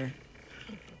 Numer.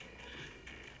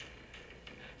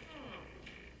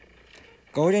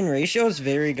 Golden Ratio is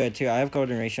very good, too. I have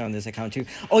Golden Ratio on this account, too.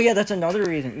 Oh, yeah, that's another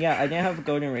reason. Yeah, I didn't have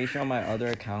Golden Ratio on my other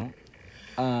account.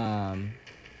 And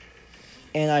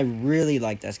I really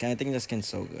like that skin. I think this skin's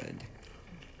so good.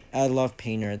 I love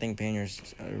Painter. I think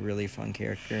Painter's a really fun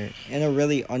character. And a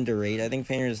really underrated. I think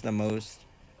Painter is the most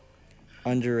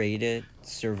underrated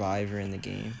survivor in the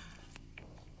game.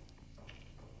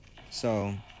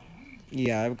 So,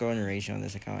 yeah, I have Golden Ratio on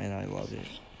this account, and I love it.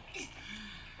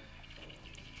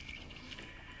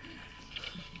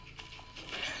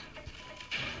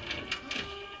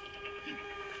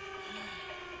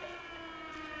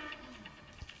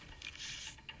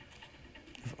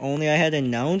 If only I had an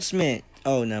announcement.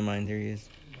 Oh, never mind. There he is.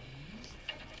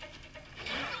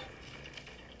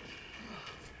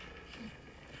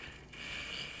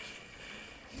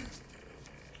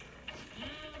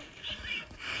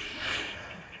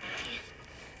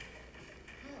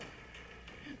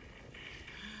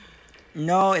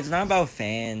 No, it's not about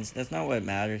fans. That's not what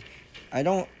matters. I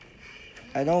don't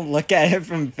look at it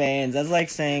from fans. That's like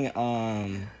saying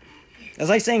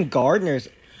Gardner's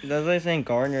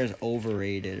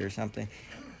overrated or something.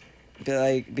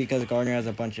 Because Gardner has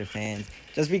a bunch of fans.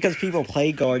 Just because people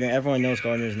play Gardner, everyone knows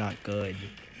Gardner's not good.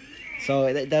 So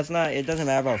it doesn't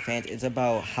matter about fans. It's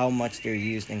about how much they're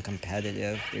used in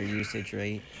competitive, their usage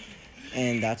rate.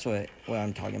 And that's what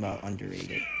I'm talking about,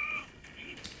 underrated.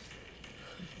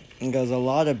 Because a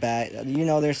lot of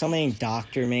there's so many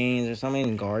Doctor mains, there's so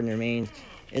many Gardner mains.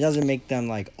 It doesn't make them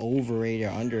like overrated or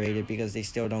underrated because they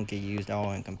still don't get used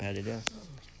all in competitive.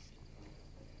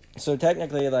 So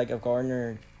technically, like if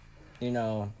Gardner,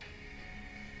 didn't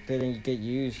get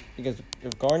used, because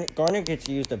if Gardner gets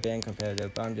used a bit in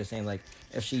competitive, but I'm just saying like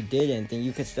if she didn't, then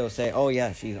you could still say, oh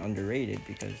yeah, she's underrated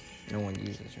because no one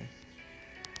uses her.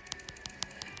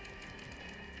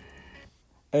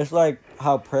 It's like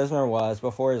how Prisoner was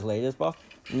before his latest buff.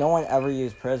 No one ever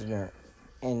used Prisoner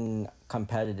in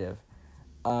competitive.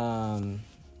 No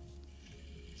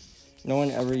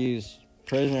one ever used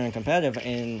Prisoner in competitive,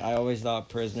 and I always thought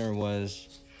Prisoner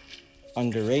was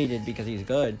underrated because he's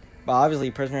good. But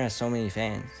obviously, Prisoner has so many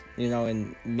fans.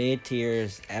 In mid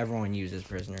tiers, everyone uses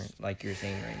Prisoner, like you're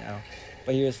saying right now.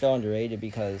 But he was still underrated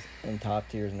because in top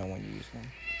tiers, no one used him.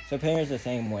 So Painter's the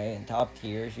same way. In top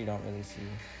tiers, you don't really see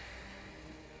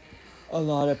a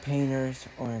lot of Painters,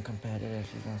 or in competitive,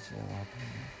 you don't see a lot of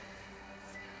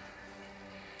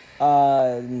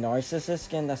Painters. Narcissist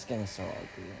skin, that skin is so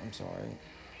ugly. I'm sorry.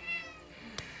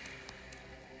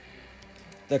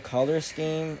 The color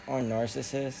scheme on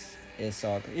Narcissist is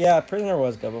so ugly. Yeah, Prisoner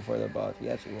was good before the buff. He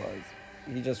actually was.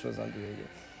 He just was underrated.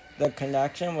 The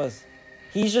connection was,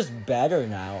 he's just better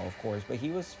now, of course, but he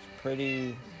was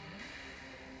pretty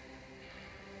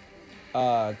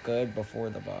good before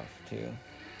the buff too.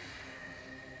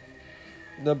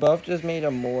 The buff just made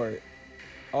him more.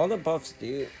 All the buffs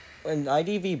do. When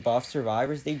IDV buff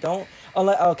survivors, they don't.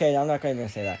 Okay, I'm not going to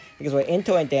say that because with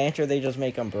Into and Dancer, they just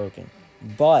make them broken.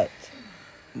 But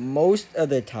most of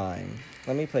the time,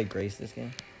 let me play Grace this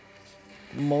game.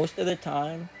 Most of the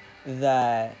time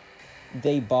that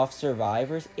they buff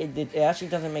survivors, it actually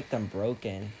doesn't make them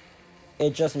broken.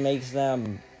 It just makes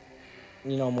them,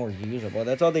 more usable.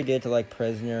 That's all they did to like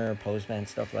Prisoner, Postman,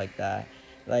 stuff like that.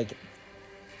 Like,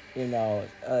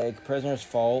 Prisoner's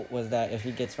fault was that if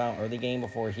he gets found early game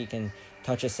before he can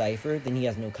touch a Cypher, then he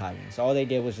has no kiting. So all they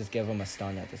did was just give him a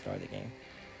stun at the start of the game.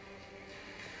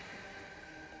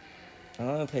 I'm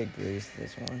gonna play Grace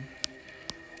this one.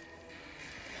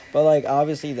 But, like,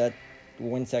 obviously that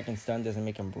 1 second stun doesn't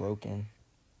make him broken.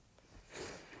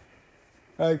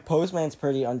 Like, Postman's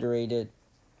pretty underrated,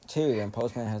 too, and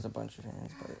Postman has a bunch of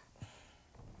fans, but...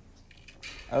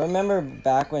 I remember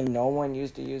back when no one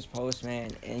used to use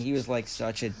Postman, and he was, like,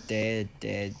 such a dead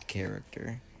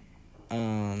character.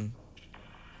 But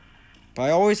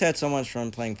I always had so much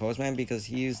fun playing Postman because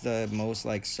he's the most,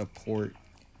 like, support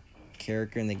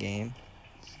character in the game.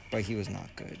 But he was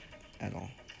not good at all.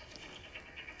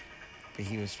 But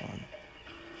he was fun.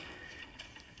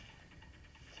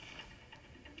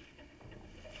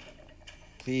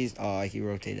 Please. Oh, he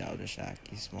rotated out of the shack.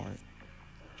 He's smart.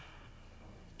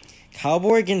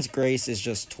 Cowboy against Grace is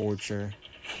just torture.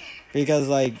 Because,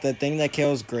 like, the thing that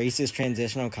kills Grace is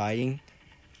transitional kiting.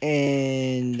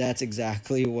 And that's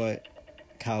exactly what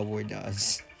Cowboy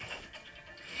does.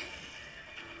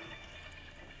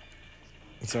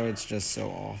 So it's just so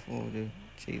awful, dude.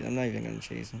 Jeez, I'm not even gonna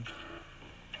chase him.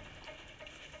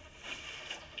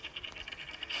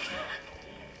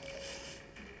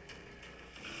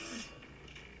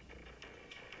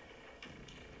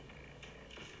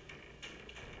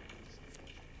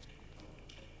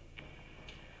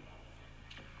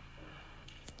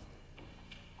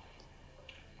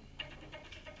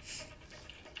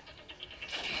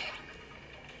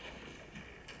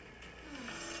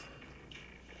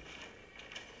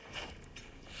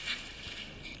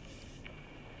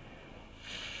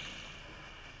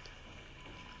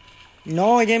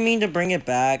 No, I didn't mean to bring it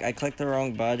back. I clicked the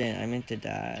wrong button. I meant to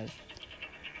dash.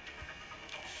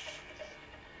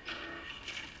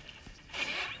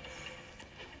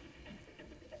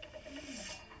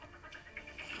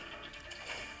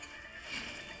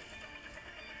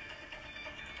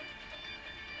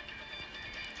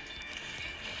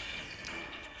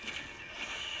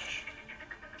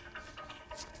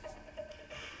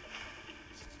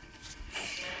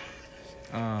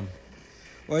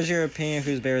 What's your opinion?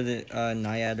 Who's better than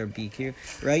Naiad or BQ?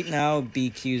 Right now,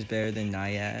 BQ is better than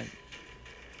Naiad.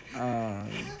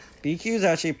 BQ is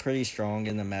actually pretty strong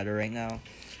in the meta right now,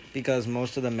 because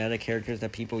most of the meta characters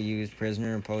that people use,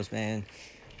 Prisoner and Postman,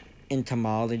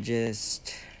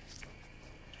 Entomologist,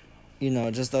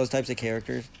 just those types of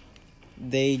characters,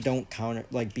 they don't counter,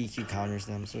 like BQ counters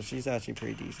them, so she's actually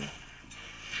pretty decent.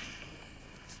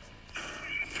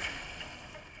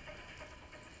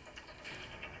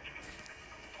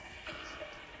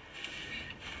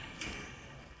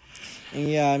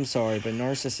 Yeah, I'm sorry, but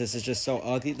Narcissus is just so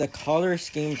ugly. The color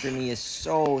scheme for me is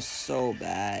so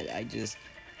bad.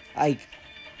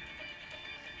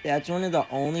 That's one of the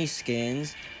only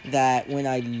skins that when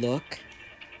I look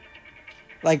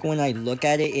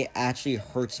at it, it actually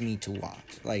hurts me to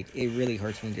watch. Like, it really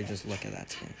hurts me to just look at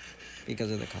that skin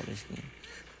because of the color scheme.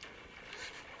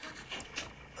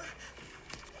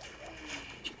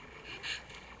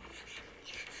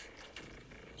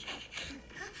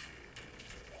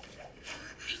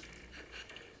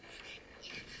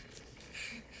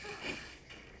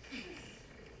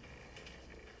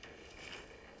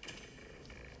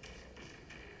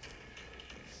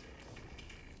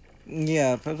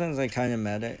 Yeah, Postman's like kind of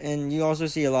meta, and you also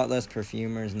see a lot less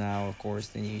perfumers now, of course,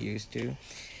 than you used to.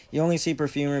 You only see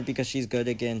perfumer because she's good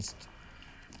against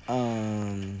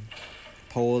Poland,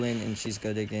 and she's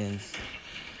good against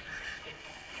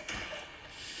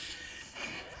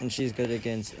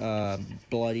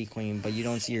Bloody Queen, but you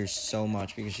don't see her so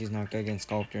much because she's not good against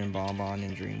Sculptor and Bonbon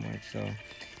and Dreamwitch. So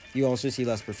you also see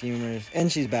less perfumers,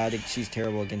 and she's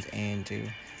terrible against Anne too.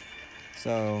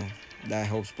 So that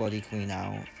helps Bloody Queen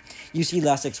out. You see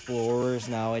less Explorers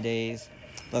nowadays.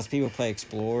 Less people play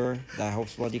Explorer. That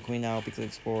helps Bloody Queen out because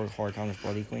Explorer hard counters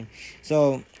Bloody Queen.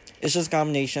 So it's just a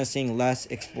combination of seeing less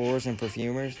Explorers and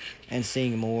Perfumers and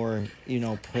seeing more,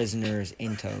 Prisoners,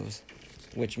 Intos.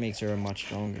 which makes her a much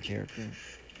stronger character.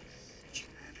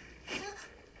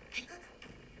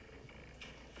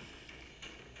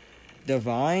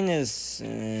 Divine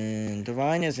isn't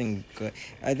good.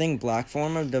 I think black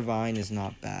form of Divine is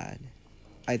not bad.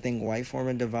 I think white form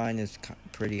of Divine is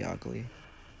pretty ugly.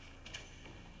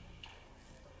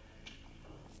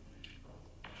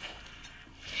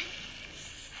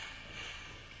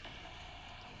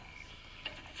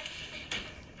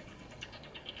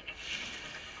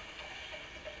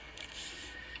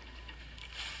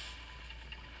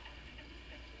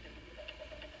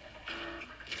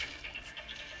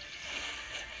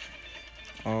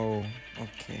 Oh,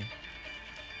 okay.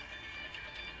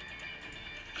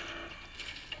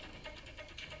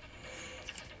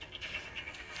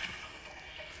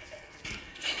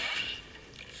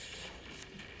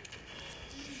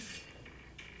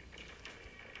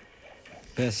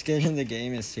 Best skin in the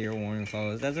game is Tier 1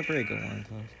 clothes. That's a pretty good one,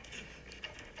 clothes.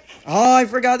 Oh, I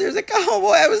forgot there's a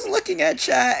cowboy. I was looking at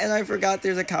chat and I forgot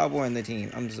there's a cowboy in the team.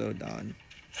 I'm so done.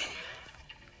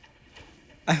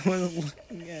 I was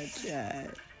looking at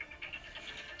chat.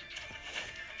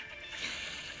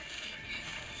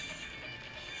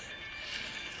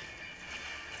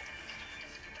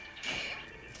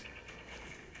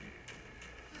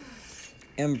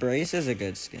 Embrace is a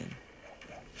good skin.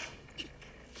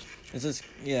 It's just,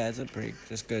 yeah, it's a pretty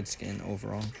just good skin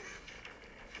overall.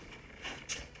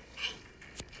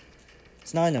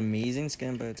 It's not an amazing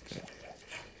skin, but it's good.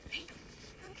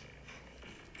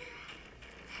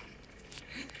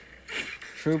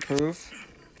 True Proof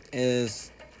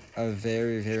is a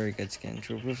very, very good skin.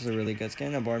 True Proof is a really good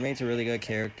skin. The Barmaid's a really good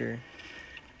character.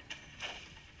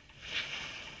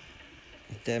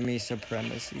 Demi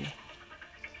Supremacy.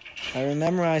 I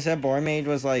remember when I said Barmaid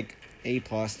was like A+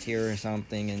 tier or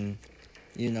something, and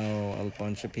you know, a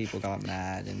bunch of people got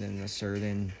mad, and then a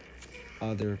certain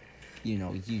other, you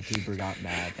know, YouTuber got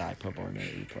mad that I put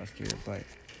Barmaid A+ tier, but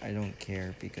I don't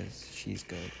care because she's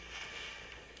good.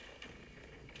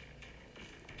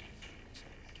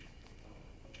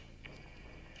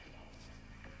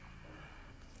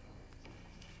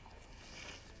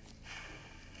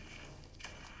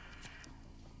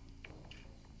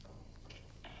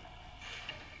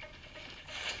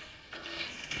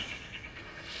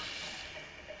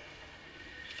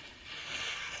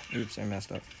 Oops, I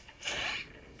messed up.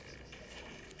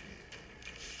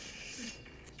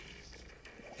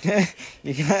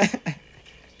 You got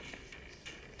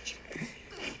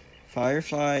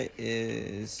Firefly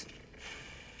is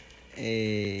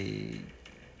a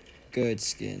good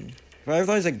skin.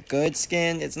 Firefly's a good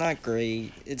skin. It's not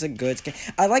great. It's a good skin.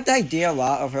 I like the idea a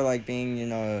lot of her like being, you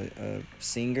know, a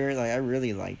singer. Like I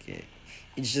really like it.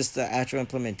 It's just the actual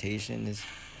implementation is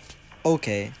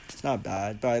okay. It's not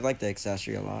bad, but I like the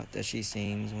accessory a lot that she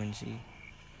sings when she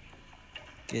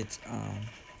gets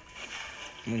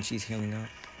when she's healing up.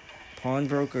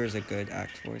 Pawnbroker is a good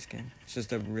Act 4 skin. It's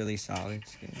just a really solid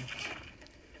skin.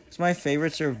 It's my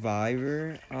favorite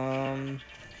survivor.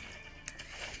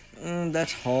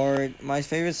 That's hard. My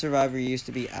favorite survivor used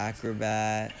to be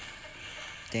Acrobat,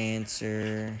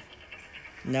 Dancer.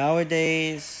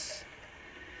 Nowadays,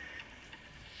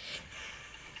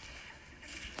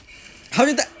 how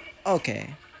did that?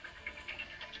 Okay.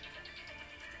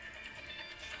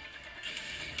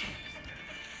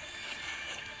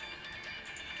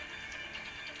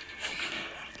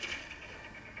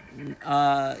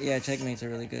 Yeah, Checkmate's a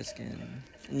really good skin.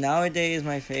 Nowadays,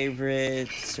 my favorite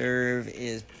serve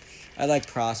is, I like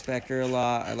Prospector a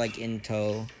lot. I like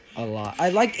Into a lot. I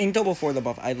liked Into before the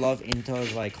buff. I love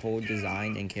Into's like whole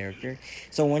design and character.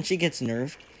 So once she gets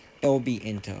nerfed, it will be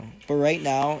Into. But right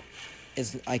now,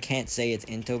 I can't say it's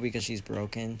Into because she's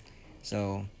broken.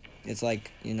 So it's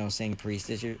like, you know, saying Priest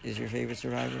is your favorite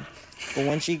survivor. But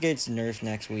once she gets nerfed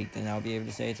next week, then I'll be able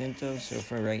to say it's Into. So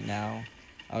for right now,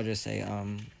 I'll just say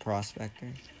Prospector.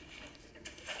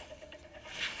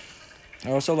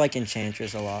 I also like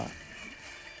Enchantress a lot.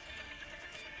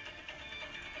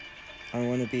 I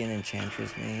want to be an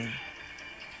Enchantress main.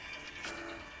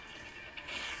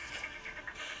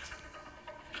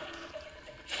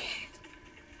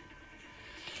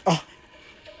 Oh!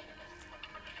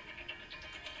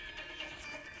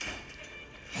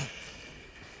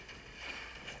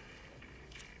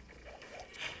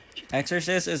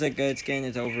 Exorcist is a good skin.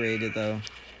 It's overrated though.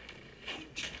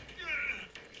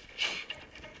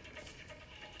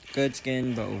 Good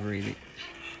skin, but overrated.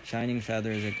 Shining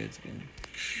Feather is a good skin.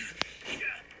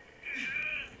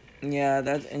 Yeah,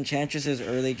 that Enchantress's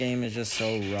early game is just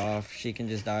so rough. She can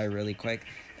just die really quick.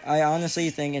 I honestly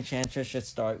think Enchantress should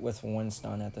start with 1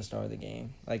 stun at the start of the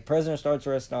game. Like, Prisoner starts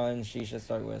with a stun, she should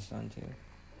start with a stun too.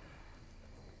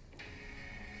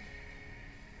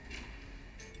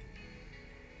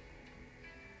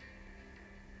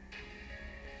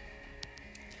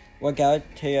 What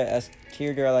Galatea S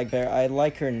tier do I like better? I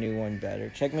like her new one better.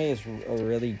 Checkmate is a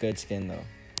really good skin though.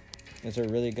 It's a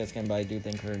really good skin, but I do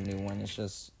think her new one is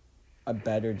just a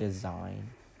better design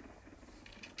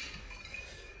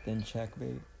than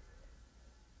Checkmate.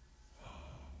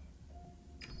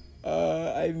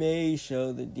 I may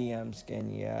show the DM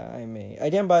skin. Yeah, I may. I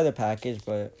didn't buy the package,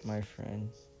 but my friend.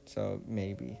 So,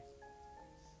 maybe.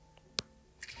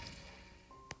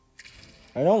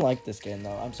 I don't like the skin,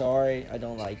 though. I'm sorry. I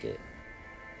don't like it.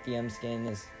 DM skin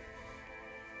is...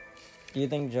 Do you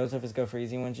think Joseph is good for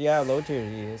easy wins? Yeah, low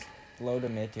tiers he is. Low to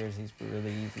mid tiers, he's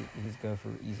really easy. He's good for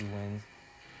easy wins.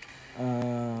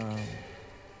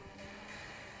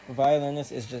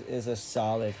 Violinist is a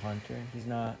solid hunter. He's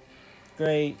not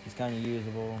great. He's kind of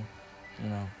usable. You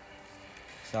know,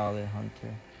 solid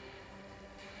hunter.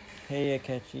 Hey,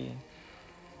 Akechi.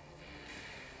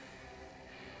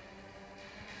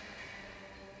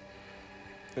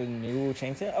 The new Wu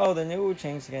Chang skin? Oh, the new Wu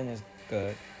Chang skin is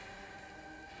good.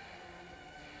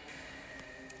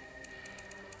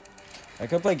 I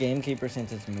could play Gamekeeper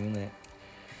since it's Moonlit.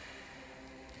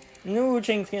 New Wu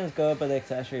Chang skin is good, but the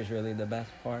accessory is really the best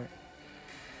part.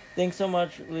 Thanks so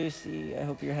much, Lucy. I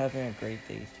hope you're having a great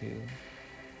day, too.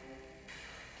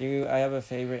 Do I have a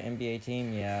favorite NBA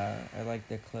team? Yeah, I like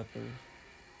the Clippers.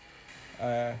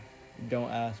 Don't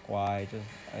ask why.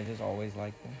 I just always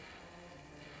like them.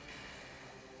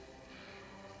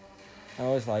 I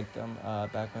always liked them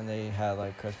back when they had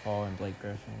like Chris Paul and Blake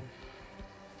Griffin.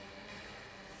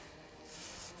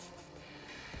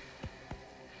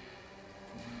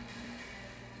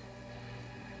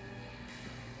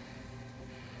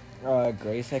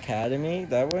 Grace Academy?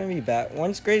 That wouldn't be bad.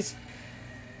 Once Grace...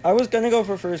 I was gonna go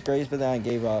for first Grace, but then I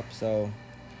gave up, so...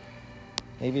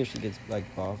 Maybe if she gets, like,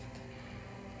 buffed.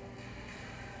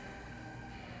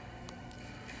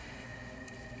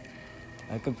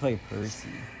 I could play Percy.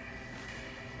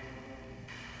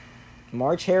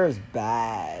 March Hare is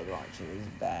bad. March Hare is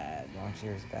bad. March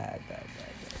Hare is bad.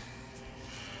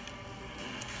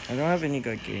 I don't have any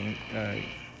good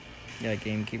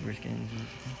Gamekeeper skins.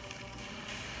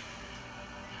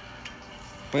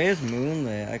 Where's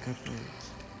Moonlit? I could play.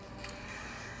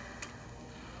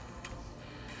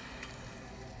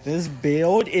 This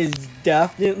build is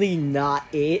definitely not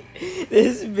it.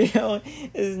 This build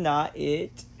is not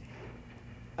it.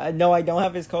 No, I don't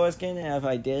have his Koa skin, and if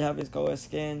I did have his Koa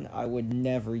skin, I would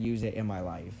never use it in my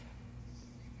life.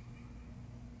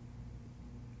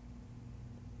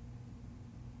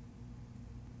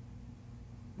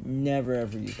 Never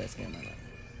ever use that skin in my life.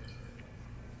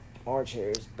 Archer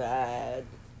is bad.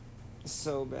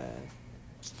 So bad.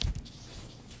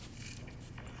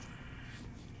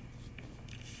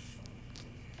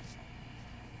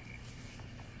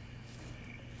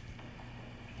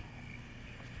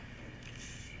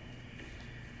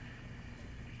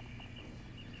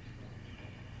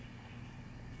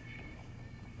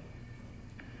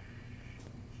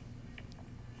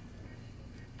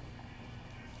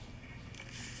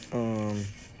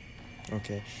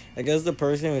 Okay. I guess the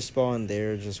person who spawned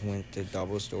there just went to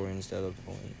double store instead of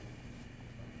point.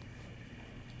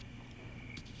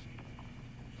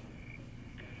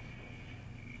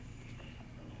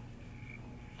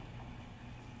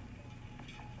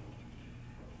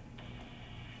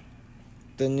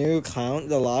 The new clown,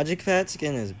 the Logic Fat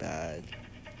skin is bad.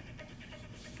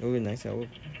 Ooh, nice elbow.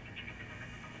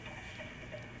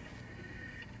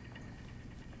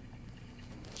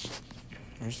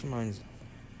 Where's mine's?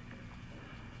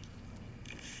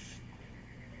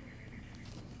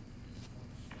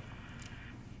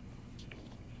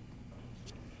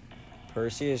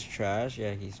 Percy is trash?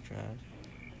 Yeah, he's trash.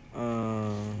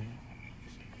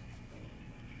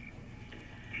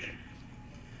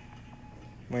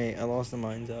 Wait, I lost the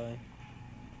mind's eye.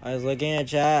 I was looking at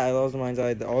chat, I lost the mind's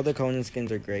eye. All the Conan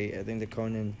skins are great. I think the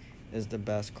Conan is the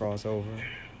best crossover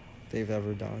they've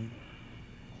ever done.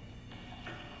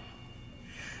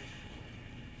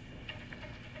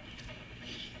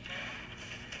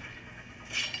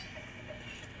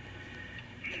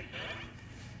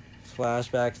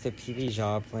 Flashbacks to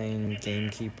PvJa playing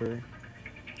Gamekeeper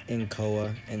in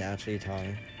Koa and actually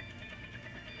time.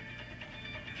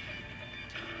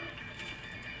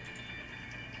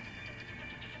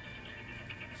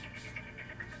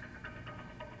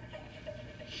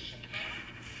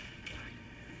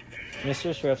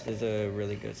 Mr. Swift is a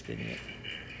really good skin.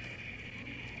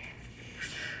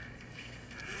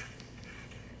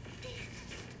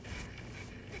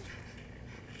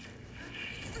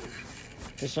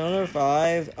 Persona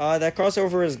 5, that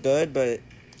crossover is good, but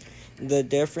the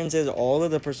difference is all of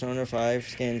the Persona 5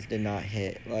 skins did not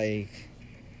hit. Like,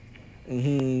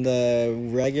 The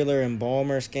regular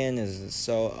Embalmer skin is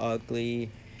so ugly.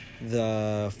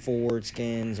 The Ford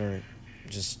skins are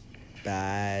just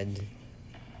bad.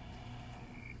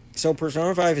 So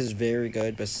Persona 5 is very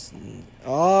good, but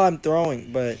I'm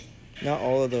throwing, but not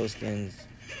all of those skins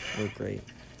were great.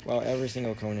 Well, every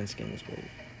single Conan skin is great.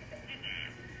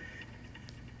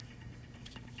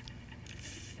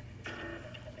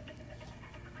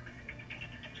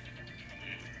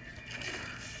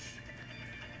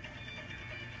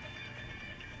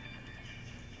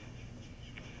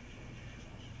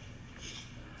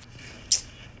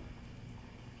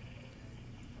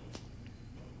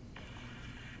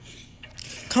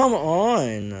 Come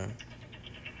on.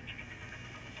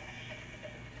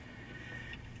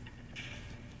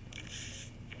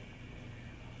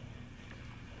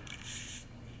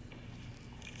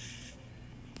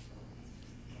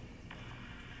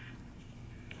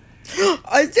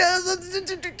 I just.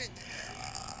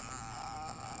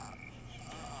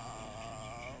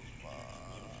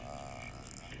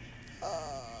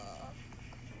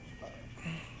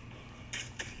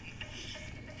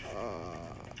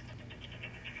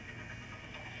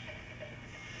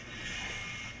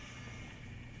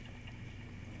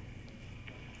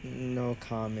 No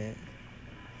comment.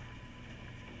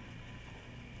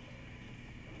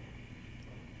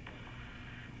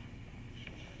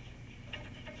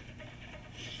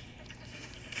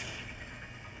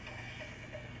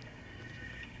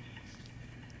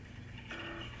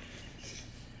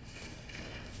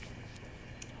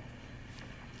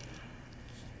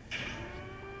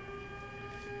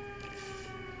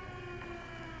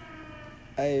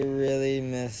 I really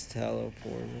miss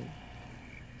teleporting.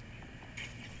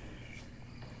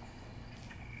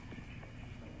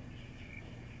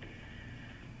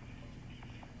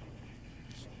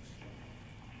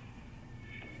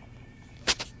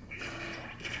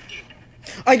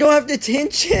 I don't have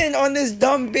detention on this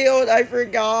dumb build. I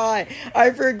forgot.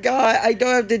 I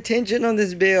don't have detention on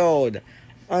this build.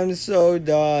 I'm so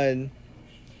done.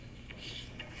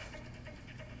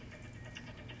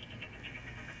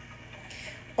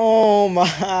 Oh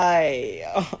my.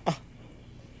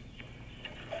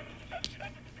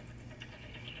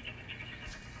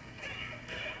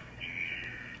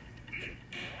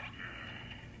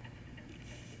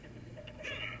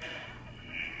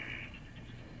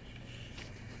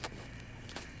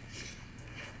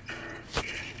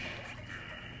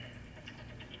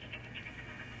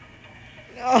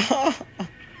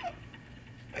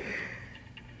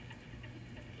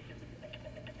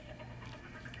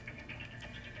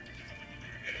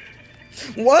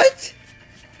 What?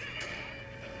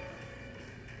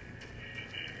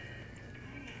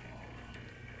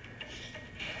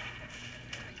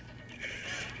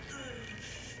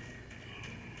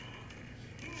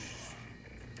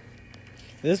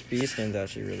 This bee skin's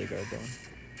actually really good though.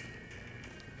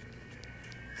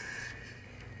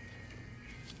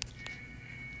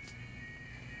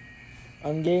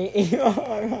 I'm getting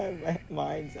on my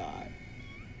mind's eye.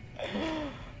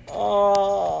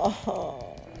 Oh.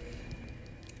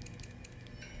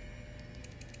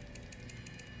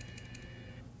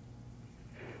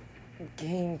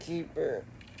 Gamekeeper.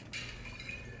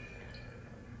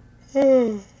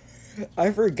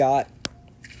 I forgot.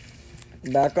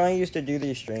 Back when I used to do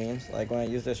these streams, like when I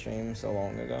used to stream so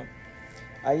long ago,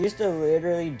 I used to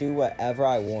literally do whatever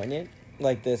I wanted,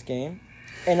 like this game,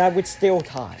 and I would still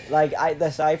tie. Like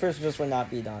the ciphers just would not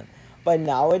be done. But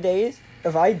nowadays,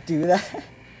 if I do that,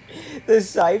 the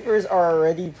ciphers are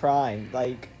already primed.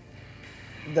 Like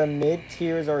the mid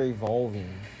tiers are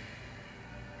evolving.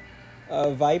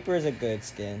 Viper is a good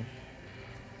skin.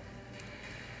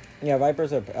 Yeah,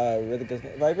 Viper's a really good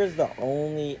skin. Viper's the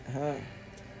only,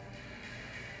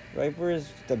 Viper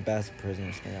is the best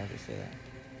prisoner skin, I'll just say that.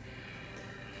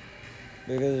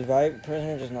 Because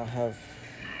Prisoner does not have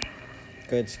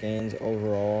good skins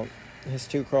overall. His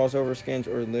two crossover skins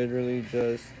are literally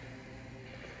just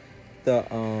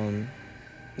the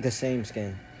same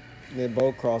skin.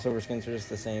 Both crossover skins are just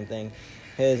the same thing.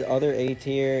 His other A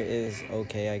tier is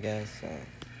okay, I guess. So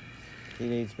he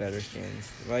needs better skins.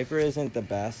 Viper isn't the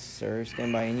best Surge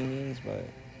skin by any means, but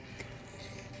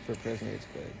for Prisoner it's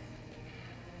good.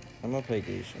 I'm gonna play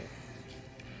Geisha.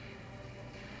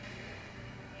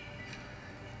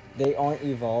 They aren't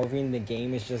evolving, the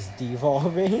game is just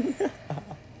devolving.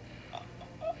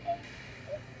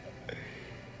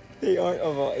 They aren't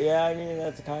evolving. Yeah, I mean,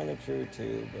 that's kind of true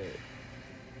too,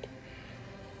 but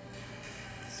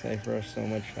Cypher is so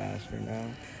much faster now.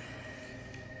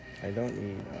 I don't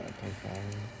need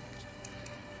Confound.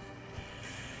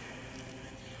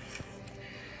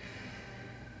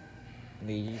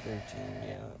 Lady 13,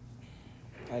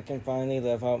 yeah. I can finally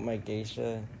live out my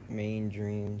geisha main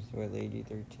dreams with Lady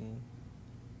 13.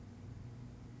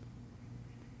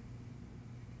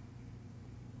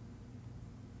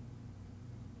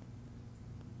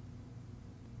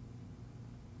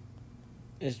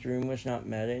 Is Dreamwish not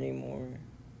meta anymore?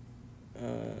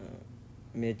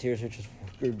 Mid tiers are just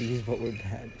worker bees, but with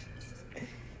badges.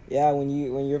 Yeah, when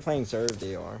you're playing serve,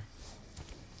 they are.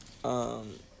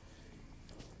 Um,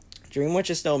 Dreamwitch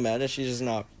is still meta. She's just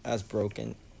not as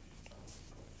broken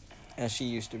as she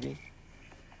used to be.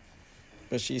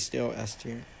 But she's still S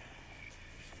tier.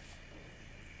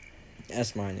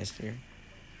 S minus tier,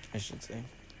 I should say.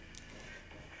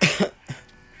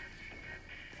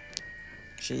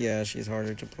 She's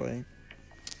harder to play.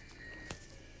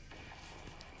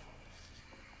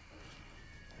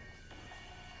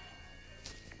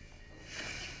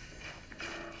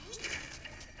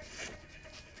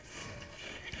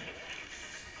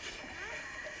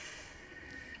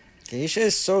 Geisha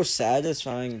is so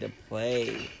satisfying to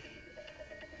play.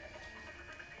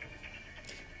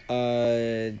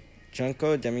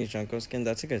 Junko, Demi Junko skin,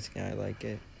 that's a good skin, I like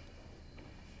it.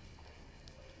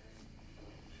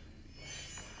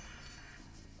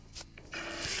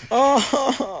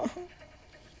 Oh!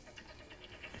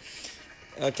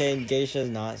 Okay, Geisha is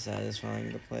not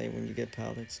satisfying to play when you get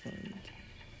pallet stunned.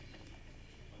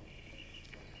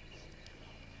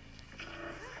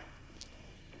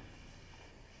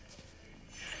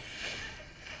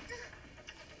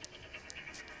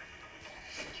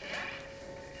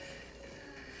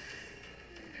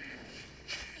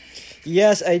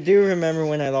 Yes, I do remember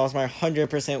when I lost my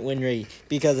 100% win rate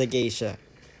because of Geisha.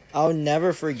 I'll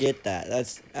never forget that.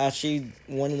 That's actually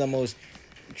one of the most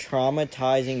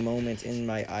traumatizing moments in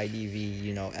my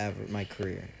IDV, ever, my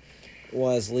career.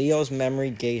 Was Leo's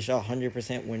memory Geisha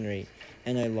 100% win rate,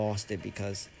 and I lost it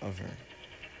because of her.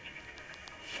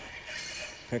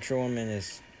 Picture Woman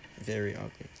is very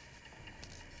ugly.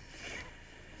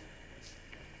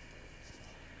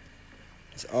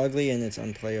 It's ugly and it's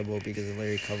unplayable because it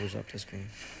literally covers up the screen.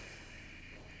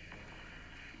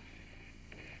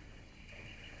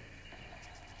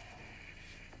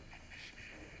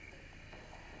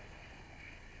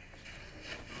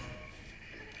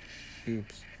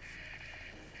 Oops.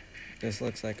 This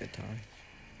looks like a tie.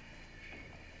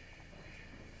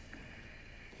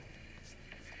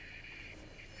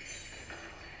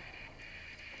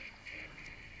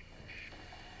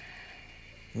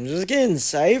 I'm just getting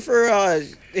Cypher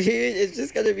Rush. It's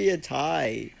just gonna be a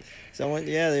tie. Someone,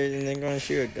 yeah, they're gonna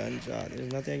shoot a gunshot.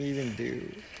 There's nothing I can even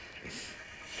do.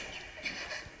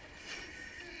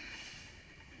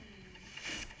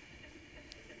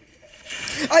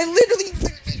 I literally.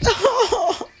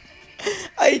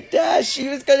 I dashed. She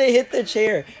was gonna hit the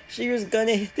chair. She was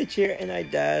gonna hit the chair, and I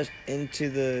dashed into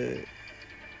the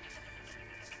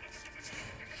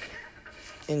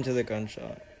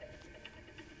gunshot.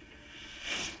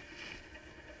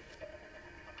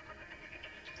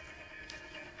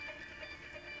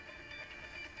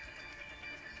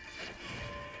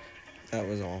 That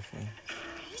was awful.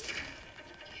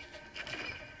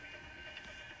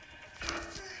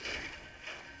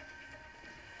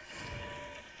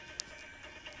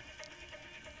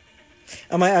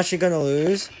 Am I actually gonna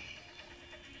lose?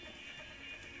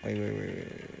 Wait.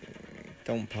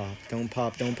 Don't pop. Don't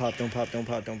pop. Don't pop. Don't pop. Don't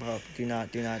pop. Don't pop. Do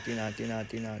not.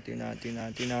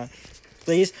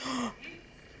 Please.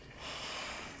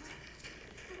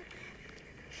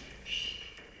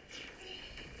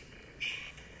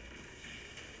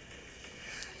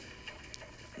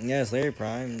 Yeah, it's Larry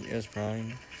Prime. It was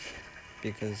Prime.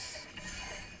 Because.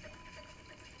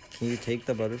 Can you take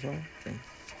the butterfly thing?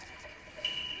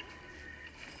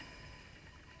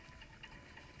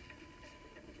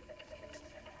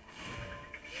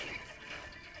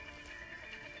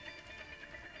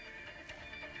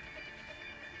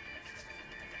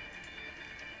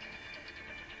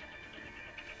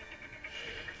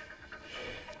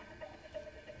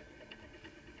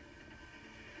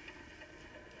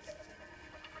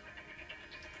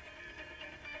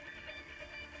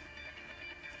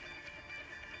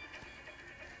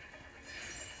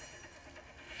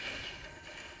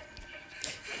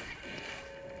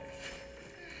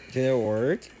 Did it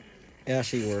work? It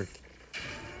actually worked.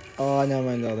 Oh, no,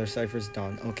 my other Cypher's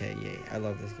done. Okay, yay. I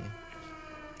love this game.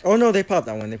 Oh, no, they popped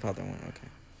that one. Okay.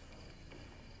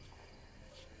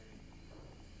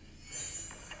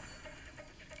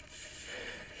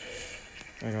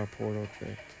 I got portal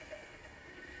tricked.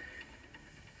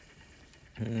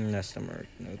 That's the merc.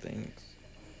 No thanks.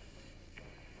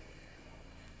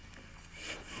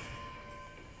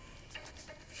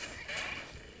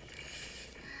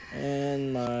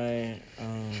 And my,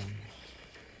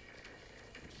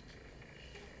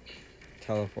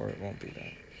 teleport won't be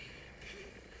that.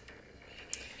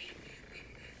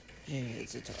 Yeah,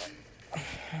 it's a tough.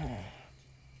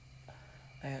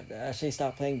 I have to actually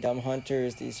stop playing Dumb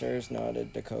Hunters. These servers know how to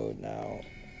decode now.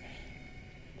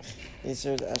 These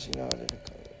servers actually know how to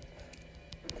decode.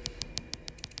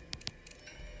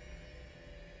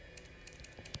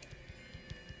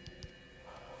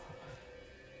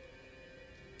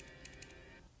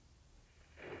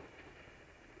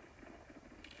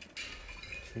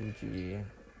 GG.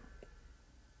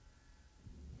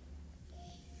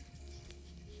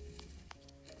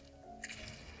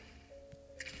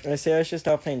 I say I should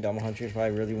stop playing Dumb Hunters, but I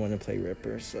really want to play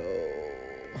Ripper, so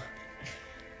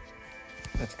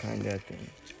that's kind of a thing.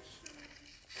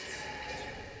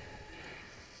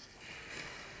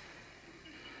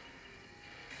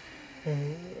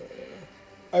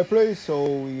 I played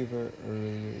Soul Weaver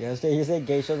earlier. Yesterday you said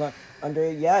Geisha's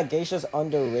yeah, Geisha's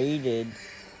underrated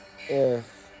if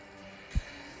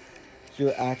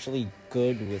you're actually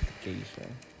good with Geisha.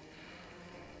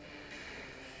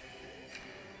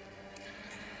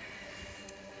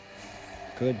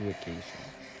 Good with Geisha.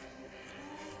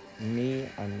 Me,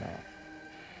 I'm not.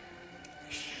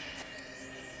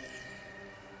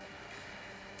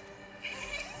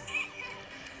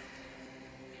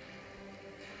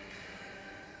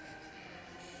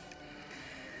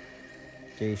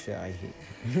 Geisha, I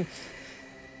hate.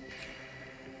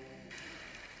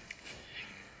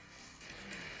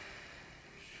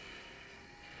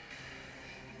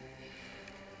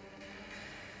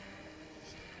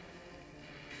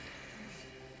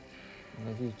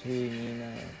 Love you too,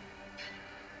 Nina.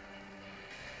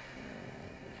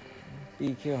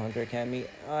 BQ Hunter Academy.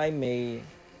 I may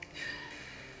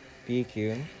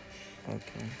BQ.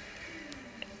 Okay.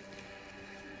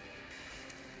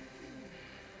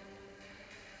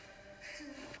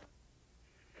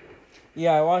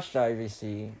 Yeah, I watched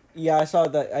IVC. Yeah, I saw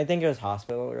the. I think it was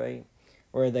Hospital, right?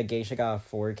 Where the Geisha got a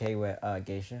 4K with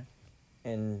Geisha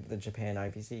in the Japan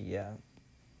IVC. Yeah.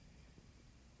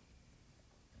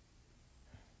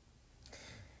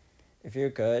 If you're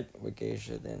good with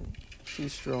Geisha, then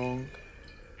she's strong.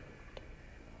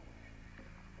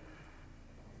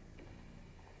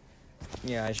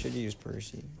 Yeah, I should use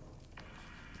Percy.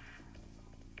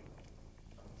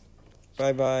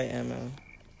 Bye bye, Emma.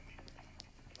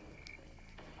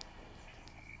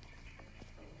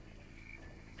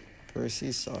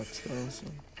 Percy sucks though, so.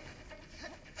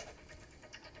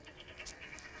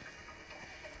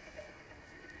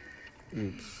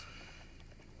 Oops.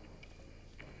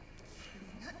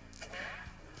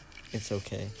 It's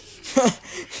okay.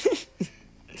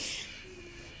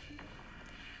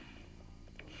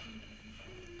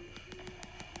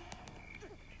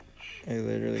 I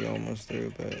literally almost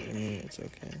threw, but I mean, it's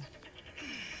okay.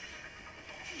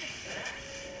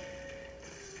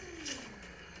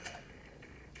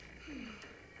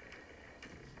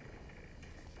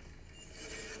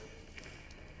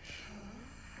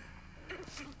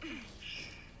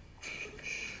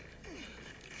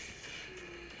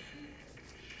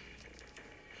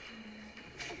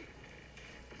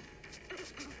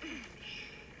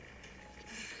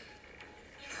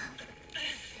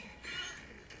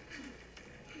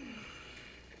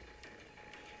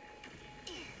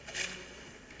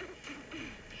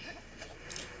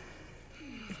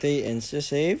 They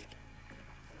insta-saved?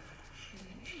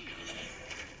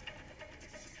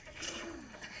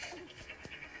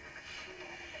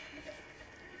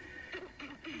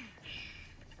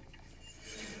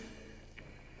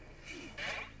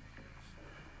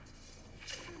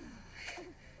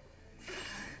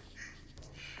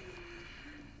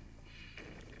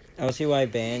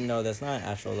 LCY banned? No, that's not an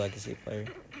actual Legacy player.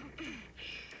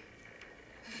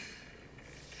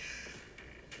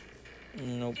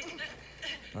 Nope.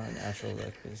 Not an actual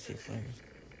Legacy player.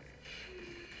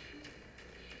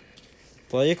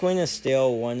 Bloody Queen is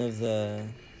still one of the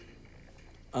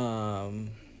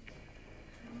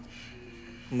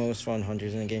most fun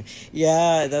hunters in the game.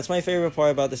 Yeah, that's my favorite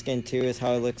part about this game too, is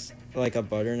how it looks like a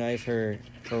butter knife, her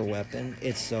weapon. I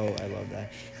love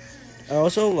that. I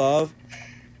also love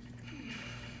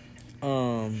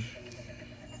okay.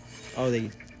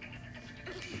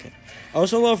 I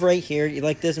also love right here,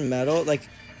 like this metal, like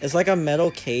it's like a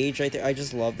metal cage right there. I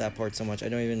just love that part so much. I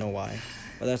don't even know why.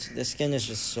 But this skin is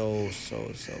just so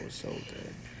good.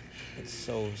 It's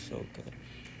so good.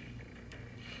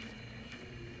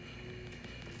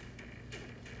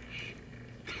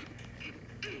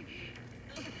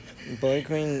 Bloody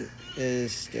Queen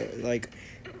is still like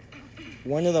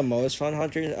one of the most fun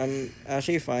hunters. I'm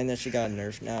actually fine that she got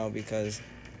nerfed now because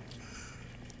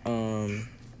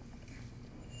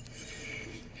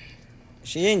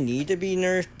she didn't need to be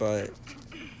nerfed, but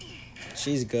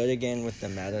she's good again with the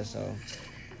meta, so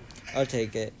I'll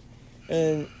take it.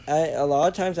 And a lot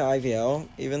of times at IVL,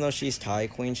 even though she's tie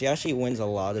queen, she actually wins a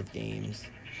lot of games.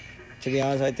 To be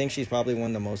honest, I think she's probably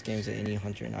won the most games of any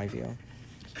hunter in IVL.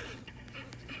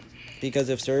 Because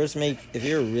if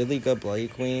you're a really good bloody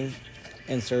queen,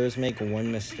 and servers make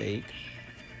one mistake,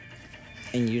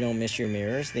 and you don't miss your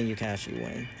mirrors, then you can actually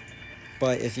win.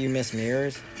 But if you miss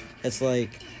mirrors, it's like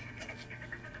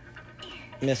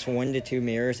miss 1 to 2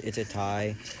 mirrors, it's a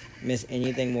tie. Miss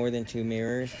anything more than 2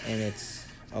 mirrors, and it's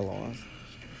a loss.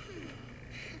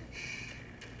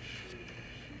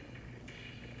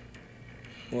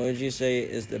 What would you say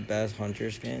is the best hunter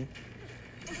skin?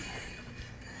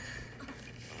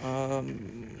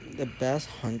 The best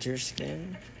hunter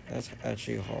skin? That's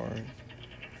actually hard.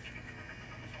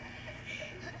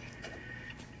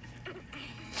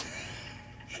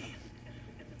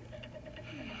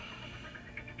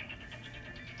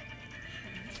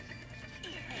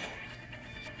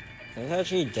 That's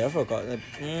actually difficult.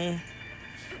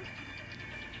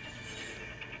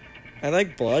 I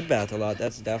like Bloodbath a lot.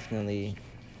 That's definitely...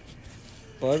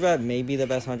 Bloodbath may be the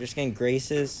best hunter skin.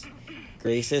 Grace's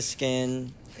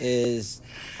skin is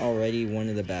already one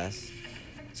of the best.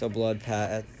 So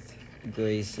Bloodbath,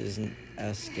 Grace's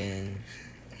S skin,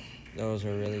 those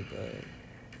are really good.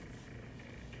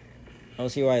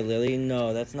 LCY Lily?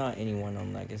 No, that's not anyone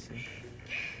on Legacy.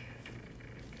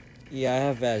 Yeah, I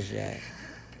have Vazjet.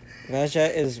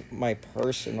 Vazjet is my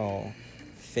personal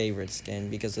favorite skin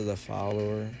because of the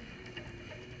follower.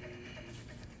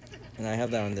 And I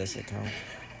have that on this account.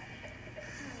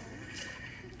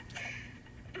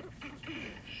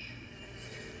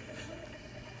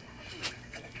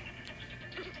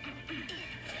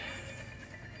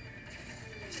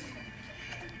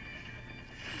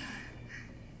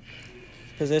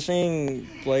 Positioning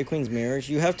Bloody Queen's mirrors,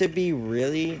 you have to be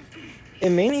really...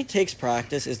 It mainly takes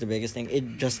practice is the biggest thing.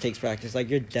 It just takes practice. Like,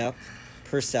 your depth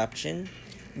perception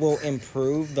will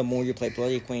improve the more you play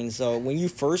Bloody Queen. So, when you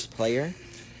first play her,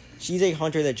 she's a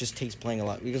hunter that just takes playing a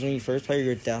lot. Because when you first play her,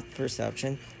 your depth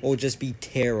perception will just be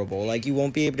terrible. Like, you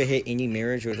won't be able to hit any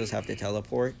mirrors. You'll just have to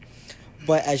teleport.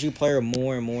 But as you play her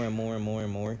more and more and more and more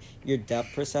and more, your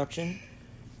depth perception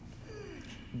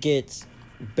gets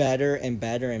better and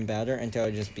better and better until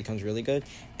it just becomes really good.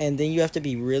 And then you have to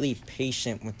be really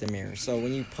patient with the mirror. So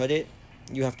when you put it,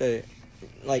 you have to,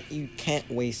 like, you can't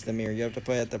waste the mirror. You have to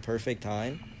put it at the perfect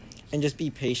time and just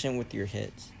be patient with your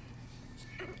hits.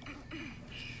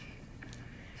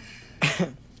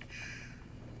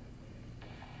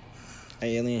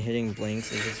 Alien hitting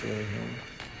blinks is just really him.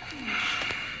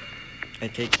 I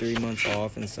take 3 months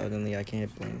off and suddenly I can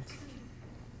hit blinks.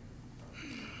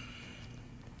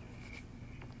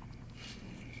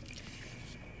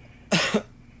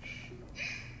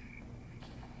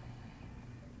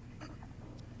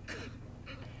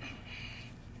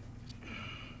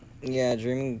 Yeah,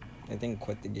 Dream, I think,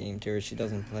 quit the game too, or she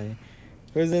doesn't play.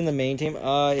 Who's in the main team?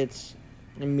 It's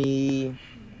me.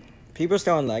 People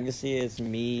still on Legacy. It's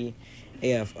me,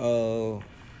 AFO,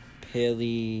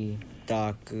 Pilly,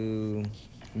 Daku,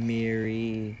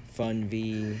 Miri,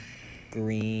 Funvi,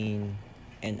 Green,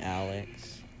 and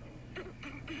Alex.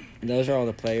 Those are all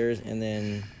the players, and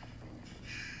then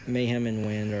Mayhem and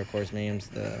Wind, or of course Mayhem's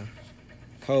the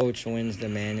coach, Wind's the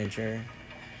manager.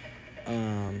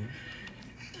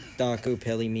 Daku,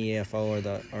 Pilly, me,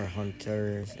 AFO are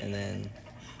hunters, and then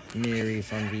Miri,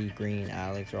 Funvi, Green,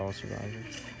 Alex are all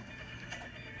survivors.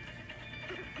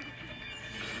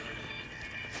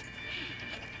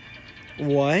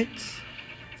 What?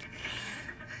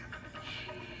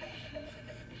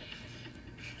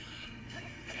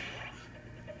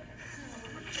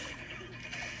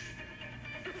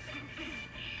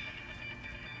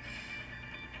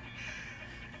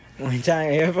 One time,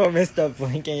 AFO missed a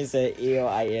blink and he said, "Ew,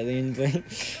 I alien blink."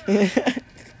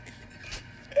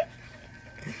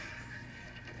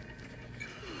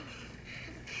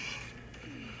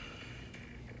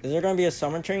 Is there going to be a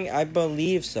summer tourney? I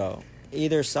believe so.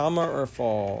 Either summer or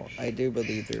fall. I do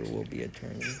believe there will be a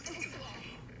tourney.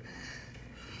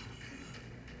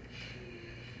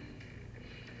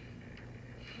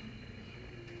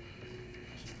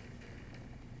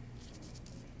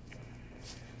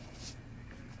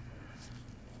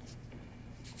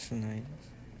 Tonight.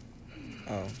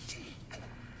 Oh.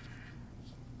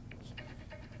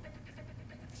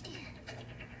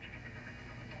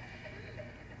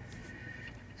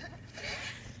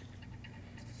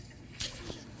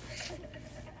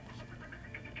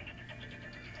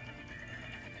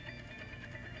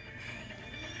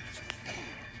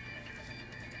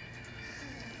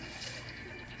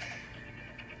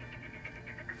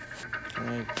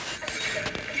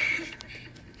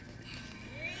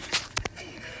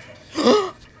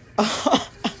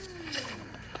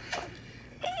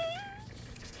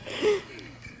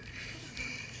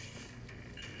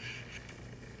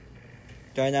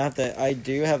 Do I not have the... I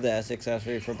do have the S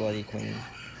accessory for Bloody Queen.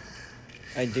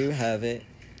 I do have it.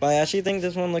 But I actually think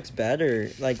this one looks better.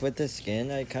 Like, with the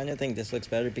skin, I kind of think this looks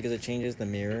better because it changes the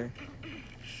mirror.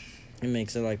 It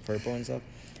makes it, like, purple and stuff.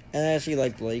 And I actually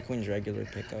like Bloody Queen's regular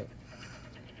pickup.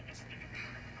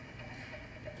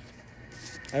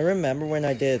 I remember when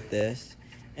I did this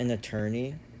in the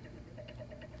tourney.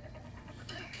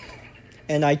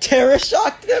 And I Terra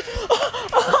shocked him.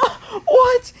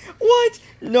 What? What?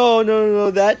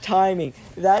 No. That timing.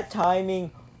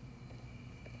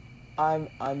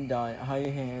 I'm done. How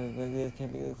you handle this? Can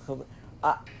be.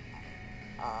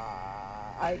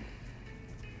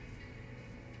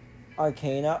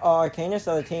 Arcana. Oh, Arcana's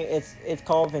the other team. It's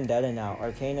called Vendetta now.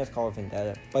 Arcana's called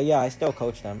Vendetta. But yeah, I still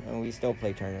coach them and we still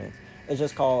play tournaments. It's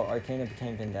just called Arcana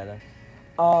became Vendetta.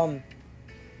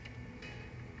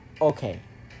 Okay.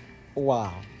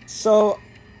 Wow. So,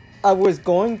 I was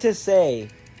going to say,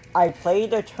 I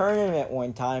played a tournament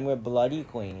one time with Bloody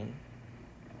Queen.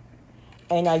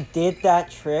 And I did that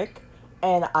trick,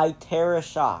 and I Terra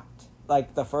shocked.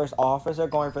 Like, the first officer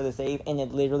going for the save, and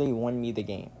it literally won me the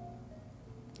game.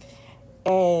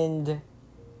 And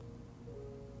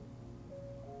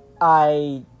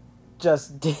I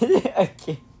just did it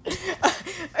again.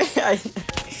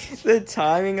 The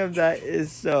timing of that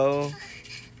is so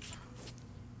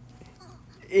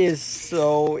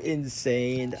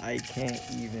insane. I can't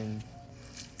even.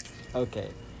 Okay.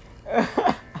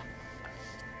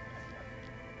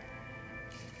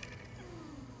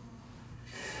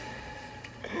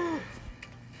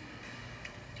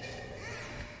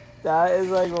 That is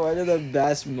like one of the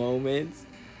best moments.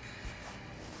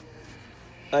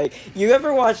 Like, you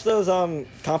ever watch those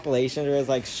compilations where it's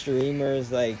like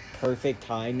streamers like perfect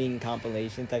timing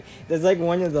compilation type? There's like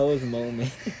one of those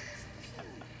moments.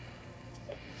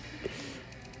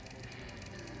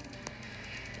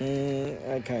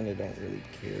 I kind of don't really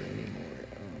care anymore.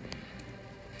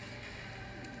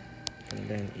 And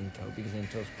then Intel, because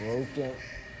Intel's broken.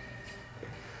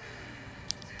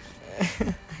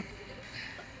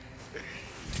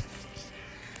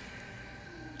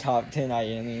 Top 10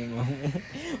 alien moment.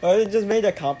 Or they just made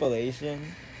a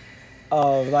compilation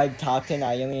of like top 10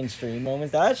 alien stream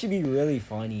moments. That'd actually be really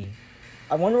funny.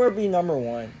 I wonder what would be number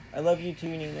one. I love you too,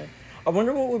 Nina. I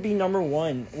wonder what would be number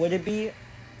one. Would it be,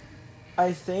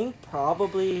 I think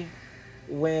probably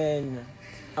when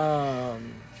I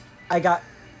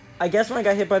guess when I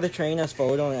got hit by the train as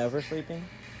Photo and Ever Sleeping.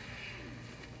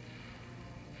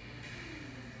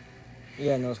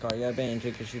 Yeah, no scar. Yeah, I've been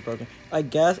injured because she's broken. I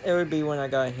guess it would be when I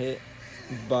got hit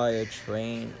by a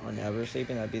train on Ever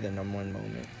Sleeping. That'd be the number one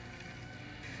moment.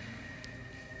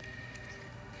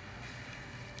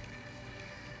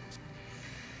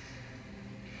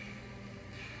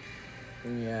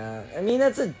 Yeah, I mean,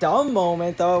 that's a dumb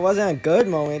moment, though. It wasn't a good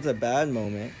moment. It's a bad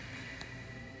moment.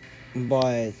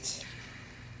 But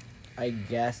I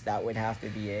guess that would have to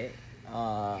be it.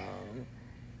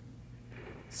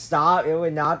 Stop. It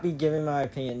would not be giving my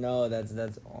opinion. No,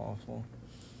 that's awful.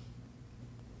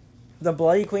 The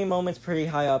Bloody Queen moment's pretty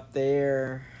high up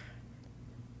there.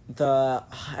 The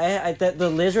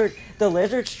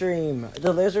lizard stream,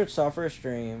 the lizard suffer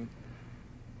stream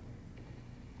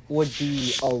would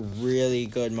be a really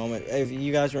good moment. If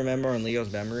you guys remember on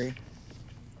Leo's memory,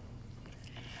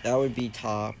 that would be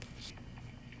top.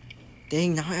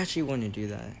 Dang, now I actually want to do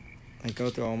that. Like, go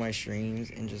through all my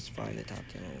streams and just find the top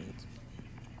 10 moments.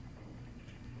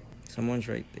 Someone's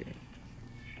right there.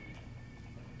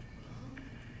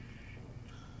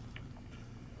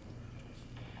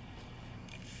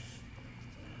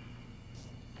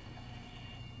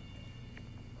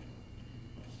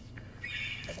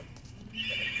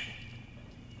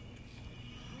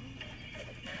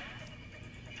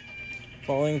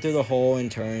 Falling through the hole in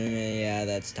tournament, yeah,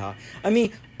 that's top. I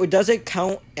mean, does it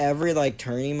count every, like,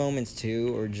 tourney moments,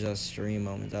 too, or just stream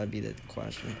moments? That'd be the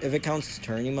question. If it counts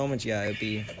tourney moments, yeah, it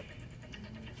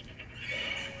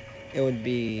would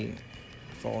be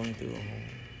falling through the hole.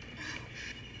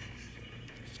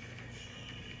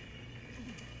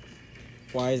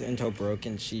 Why is Into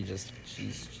broken? She's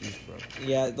broken.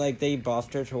 Yeah, like, they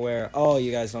buffed her to where, oh,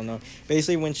 you guys don't know.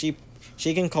 Basically, when she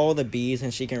can call the bees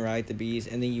and she can ride the bees,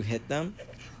 and then you hit them,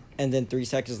 and then 3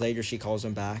 seconds later she calls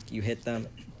them back. You hit them,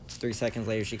 3 seconds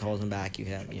later she calls them back. You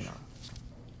hit them, you know.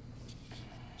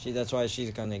 That's why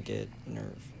she's gonna get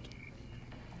nerfed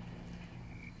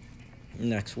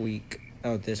next week.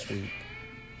 Oh, this week.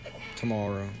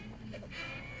 Tomorrow.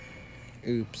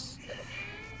 Oops.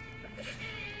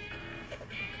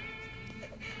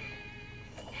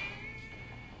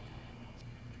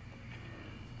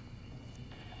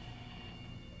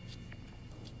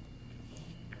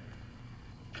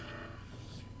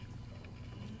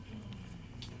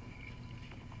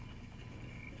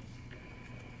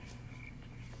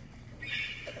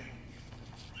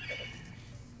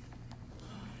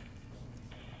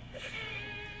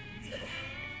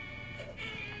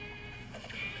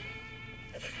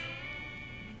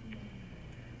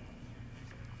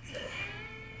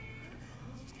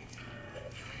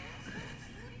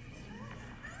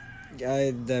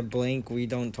 The blink, we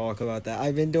don't talk about that.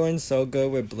 I've been doing so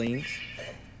good with blinks.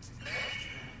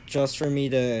 Just for me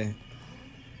to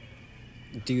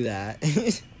do that.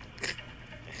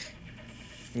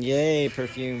 Yay,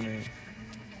 perfumer.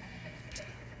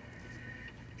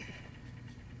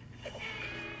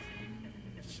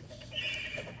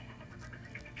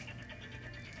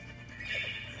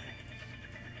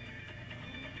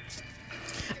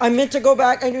 I meant to go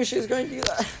back. I knew she was going to do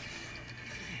that.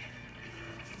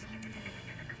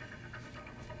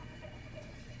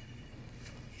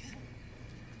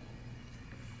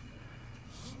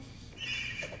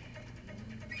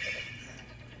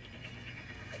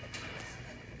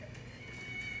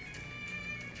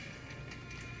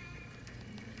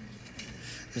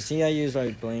 You see, I use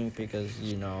like blink because,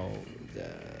 you know,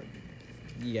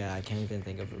 yeah, I can't even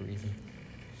think of a reason.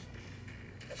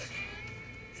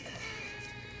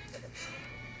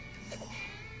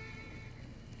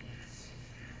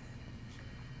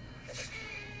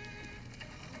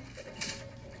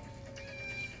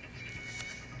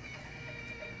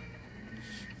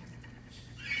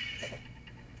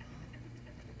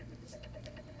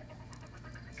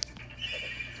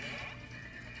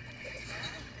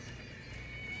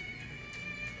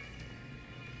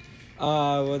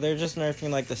 Well, they're just nerfing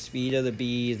like the speed of the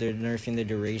bees. They're nerfing the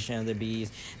duration of the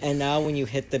bees, and now when you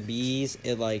hit the bees,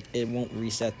 it won't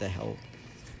reset the health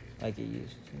like it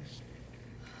used to.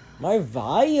 My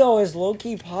Vio is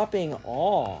low-key popping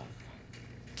off.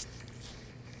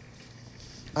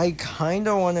 I kind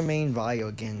of want to main Vio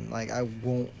again. Like, I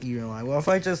won't even lie. Well, if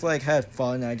I just like had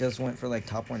fun, I just went for like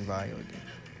top 1 Vio again.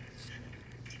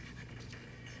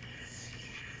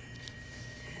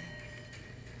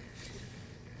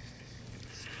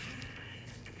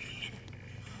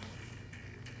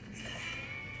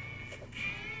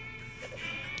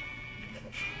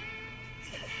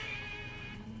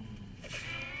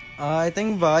 I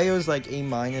think Vio is like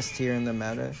A- tier in the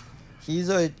meta. He's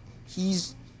at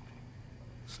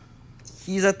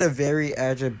the very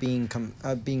edge of being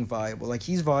viable. Like,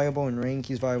 he's viable in rank,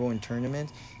 he's viable in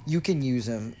tournaments. You can use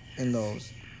him in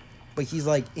those, but he's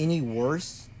like any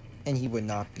worse, and he would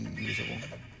not be usable.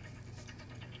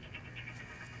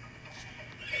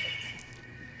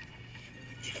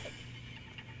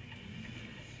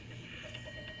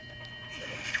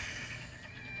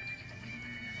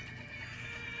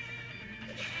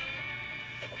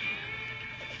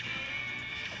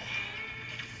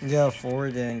 Yeah,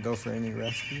 forward and go for any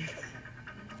rescue.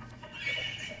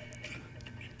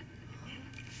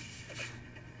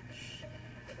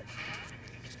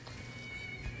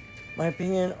 My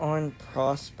opinion on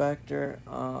Prospector,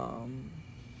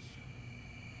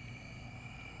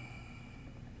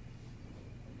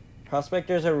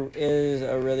 Prospector is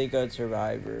a really good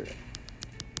survivor.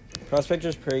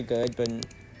 Prospector's pretty good, but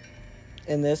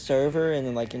in this server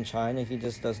and like in China, he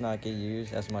just does not get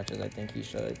used as much as I think he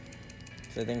should.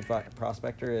 So I think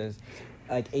Prospector is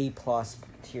like A+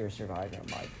 tier survivor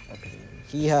in my opinion.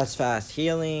 He has fast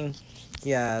healing.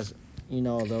 He has, you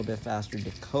know, a little bit faster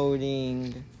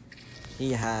decoding.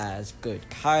 He has good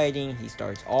kiting. He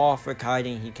starts off with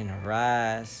kiting. He can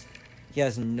harass. He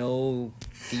has no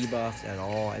debuffs at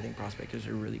all. I think Prospector's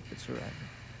a really good survivor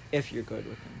if you're good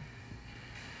with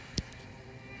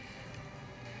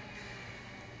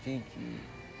him. GG.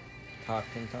 Top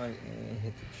 10 times and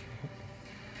hit the tree.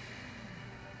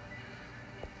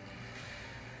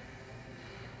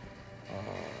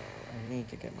 I need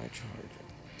to get my charger.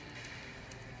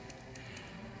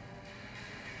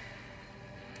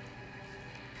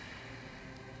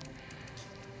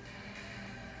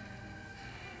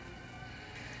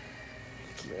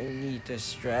 I need to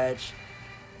stretch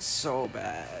so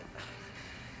bad.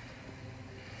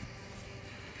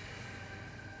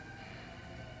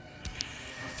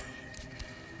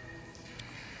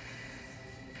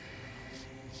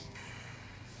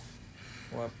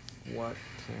 What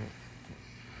can...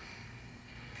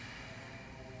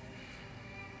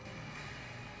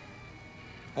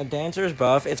 A dancer's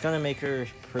buff, it's gonna make her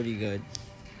pretty good.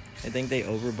 I think they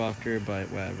overbuffed her,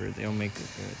 but whatever, they'll make her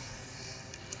good.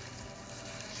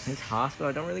 It's hospital,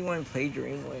 I don't really want to play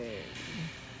Dreamwave.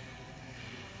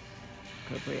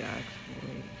 Could play Axel.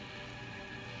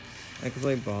 I could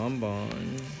play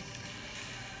Bonbon.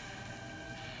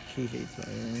 She hates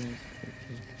violence.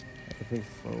 I could play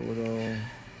Photo.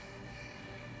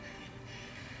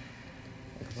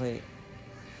 I could play...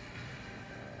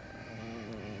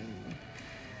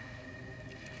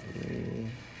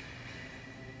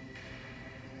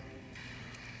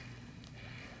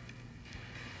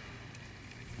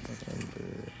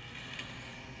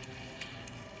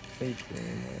 Play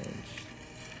Dreamwave.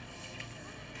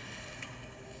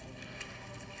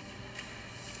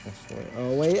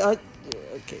 Oh wait,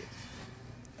 okay.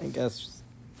 I guess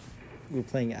we're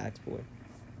playing Axe Boy.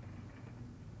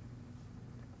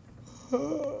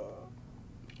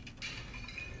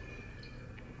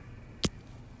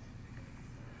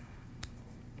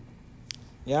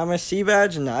 Yeah, I'm a C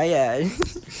badge Naiad.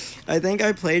 I think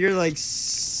I played her like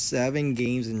 7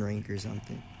 games in rank or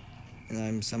something, and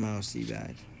I'm somehow C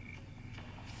badge.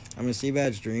 I'm a C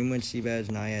badge Dreamwood, C badge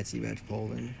Naiad, C badge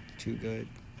Poland. Too good.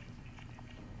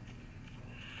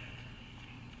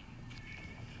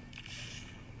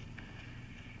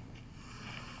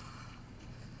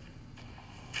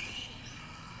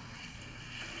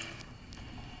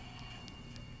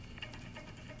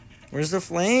 Where's the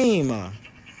flame?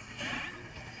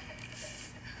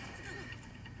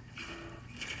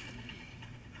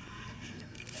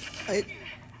 I.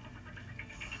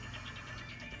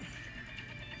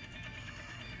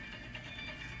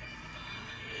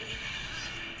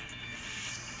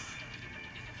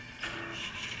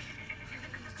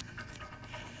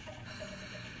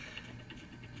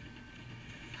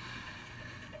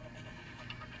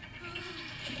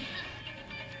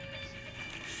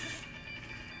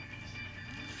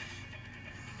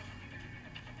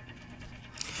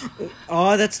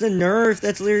 Oh, that's the nerf.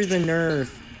 That's literally the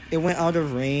nerf. It went out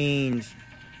of range.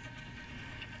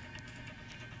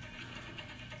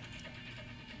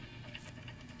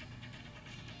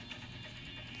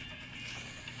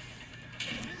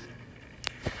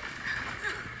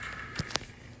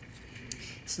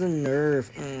 It's the nerf.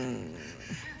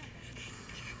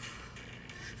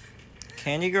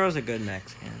 Candy Girl's a good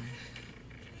Mexican.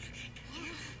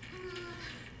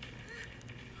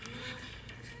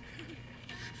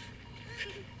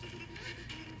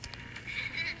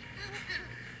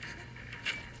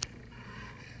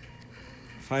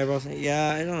 Fireballs.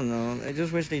 Yeah, I don't know. I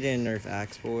just wish they didn't nerf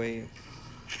Axe Boy.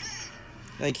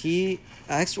 Like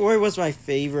Axe Boy was my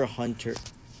favorite hunter.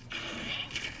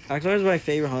 Axe Boy was my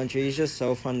favorite hunter. He's just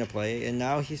so fun to play, and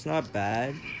now he's not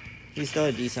bad. He's still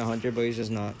a decent hunter, but he's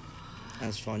just not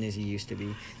as fun as he used to be.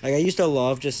 Like I used to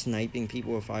love just sniping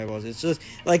people with fireballs. It's just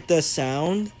like the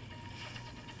sound.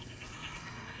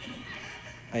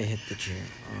 I hit the chair.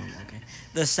 Okay.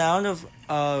 The sound of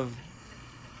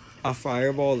a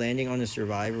fireball landing on a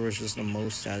survivor was just the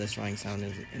most satisfying sound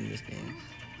in this game.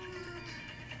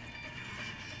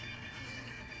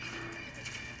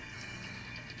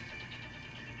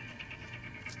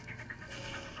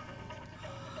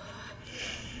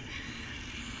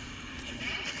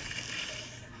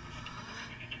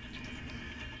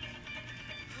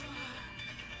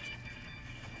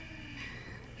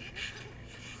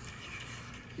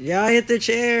 Yeah, I hit the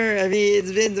chair. I mean,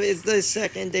 it's the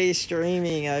second day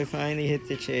streaming. I finally hit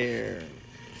the chair.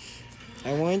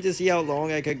 I wanted to see how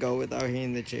long I could go without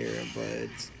hitting the chair,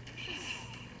 but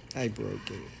I broke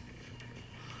it.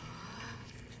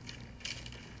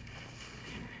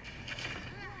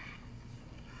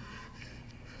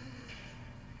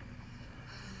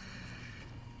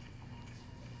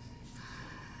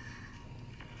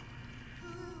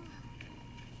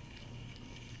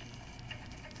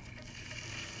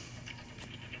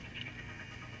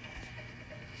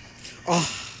 Oh.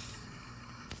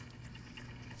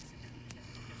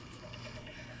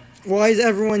 Why is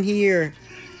everyone here?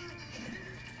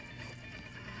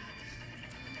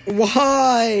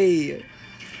 Why?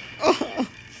 Oh.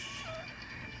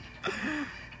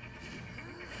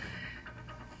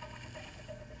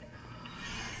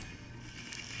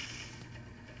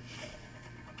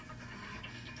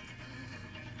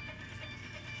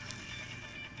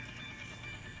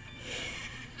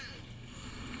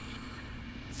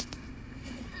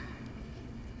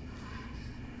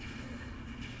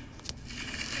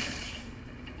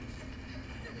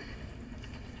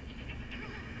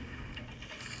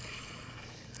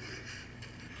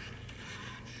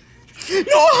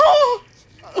 No!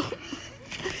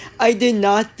 I did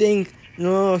not think.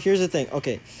 No, here's the thing.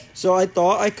 Okay, so I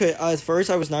thought I could. At first,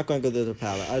 I was not going to go to the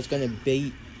pallet. I was going to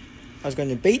bait. I was going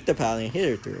to bait the pallet and hit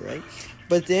her through, right?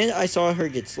 But then I saw her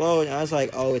get slowed, and I was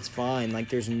like, "Oh, it's fine. Like,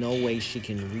 there's no way she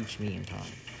can reach me in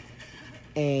time."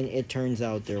 And it turns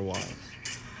out there was.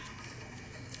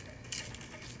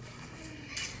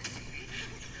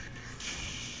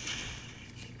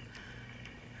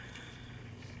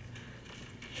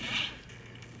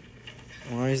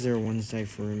 Why is there one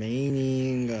life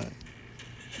remaining?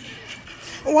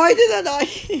 Why did I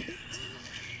die?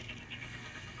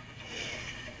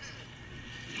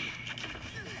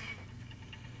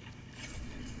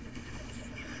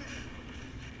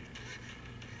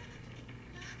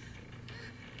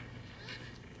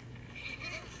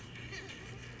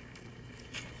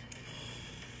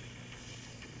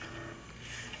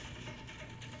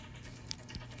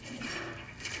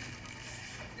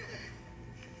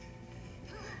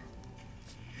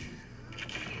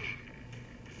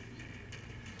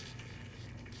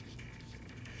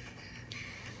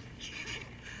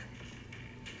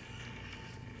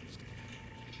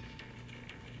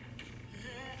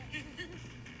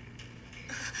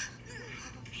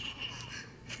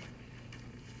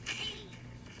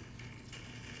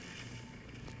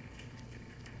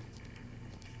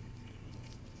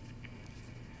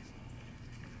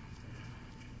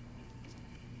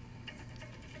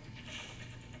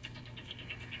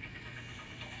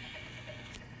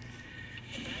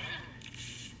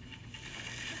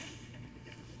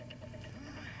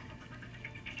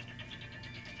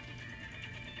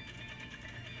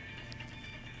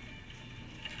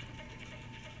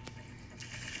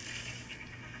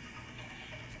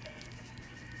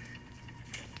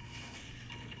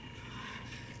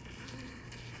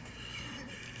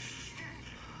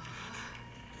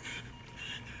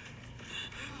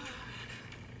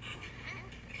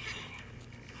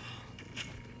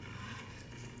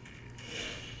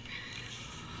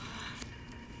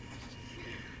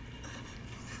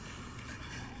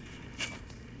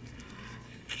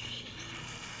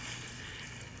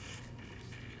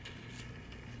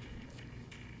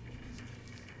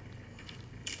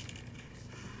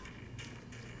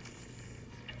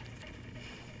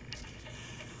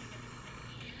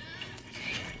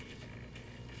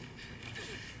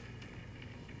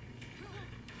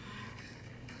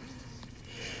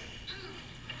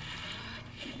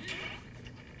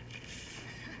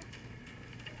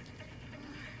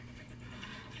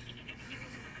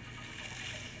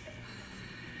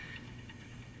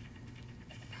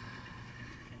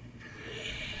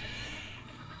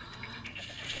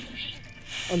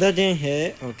 Oh, that didn't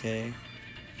hit? Okay.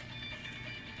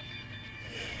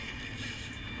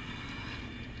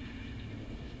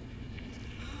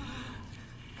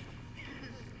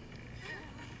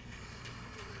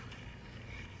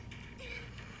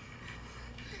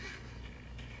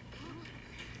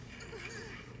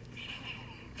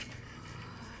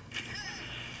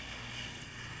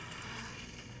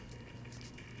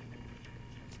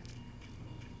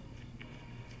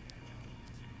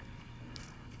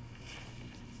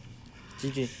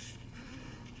 GG.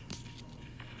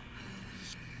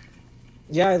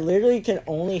 Yeah, I literally can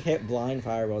only hit blind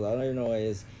fireballs. I don't even know what it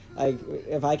is. Like,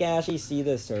 if I can actually see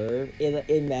the serve,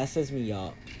 it messes me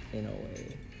up in a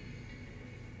way.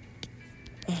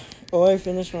 Oh, I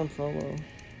finished on promo.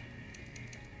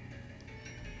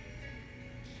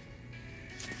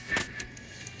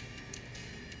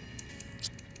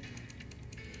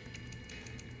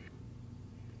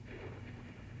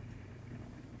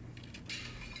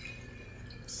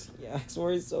 Yeah,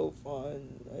 X-War is so fun.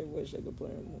 I wish I could play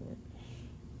it more.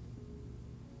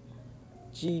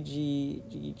 GG,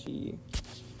 GG.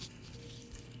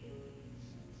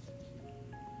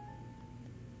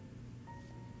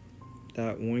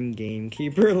 That one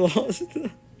gamekeeper lost.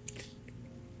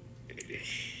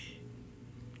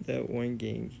 That one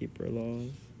gamekeeper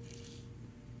lost.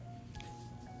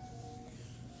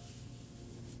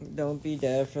 Don't be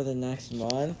dead for the next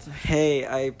month. Hey,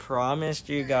 I promised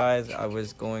you guys I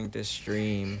was going to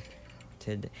stream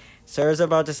today. Sir's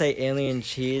about to say Alien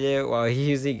cheated while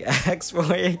using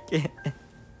X-Boy again.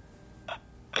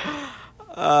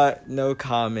 No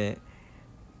comment.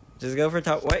 Just go for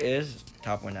top. What is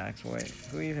top one X-Boy?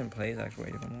 Who even plays X-Boy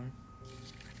anymore?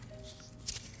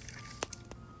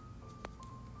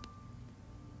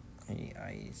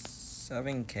 I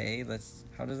 7K. Let's.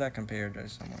 How does that compare to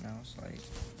someone else? Like,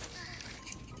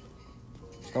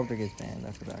 Sculptor gets banned.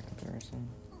 That's a bad comparison.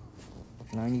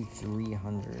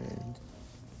 9,300.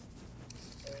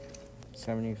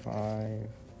 75.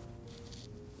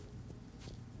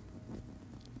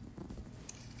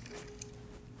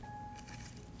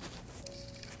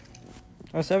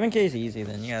 Oh, 7K is easy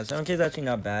then. Yeah, 7K is actually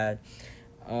not bad.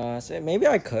 So maybe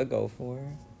I could go for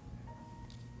it.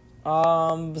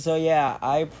 So yeah,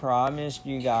 I promised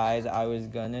you guys I was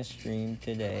gonna stream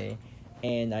today,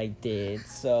 and I did,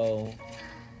 so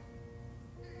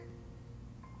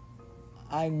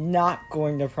I'm not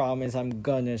going to promise I'm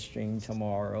gonna stream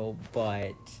tomorrow,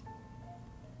 but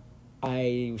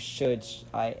I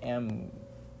am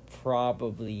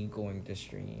probably going to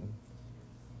stream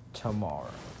tomorrow.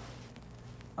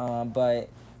 But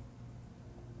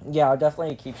yeah, I'll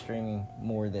definitely keep streaming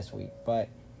more this week, but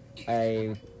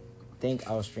I think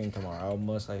I'll stream tomorrow. I'll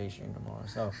most likely stream tomorrow.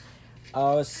 So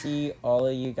I'll see all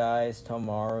of you guys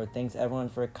tomorrow. Thanks everyone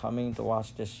for coming to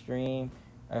watch the stream.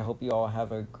 I hope you all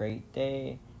have a great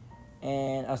day.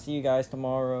 And I'll see you guys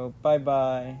tomorrow. Bye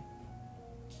bye.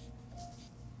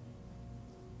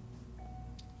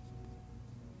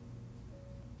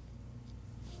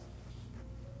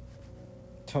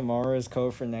 Tomorrow is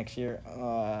code for next year.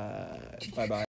 Bye bye.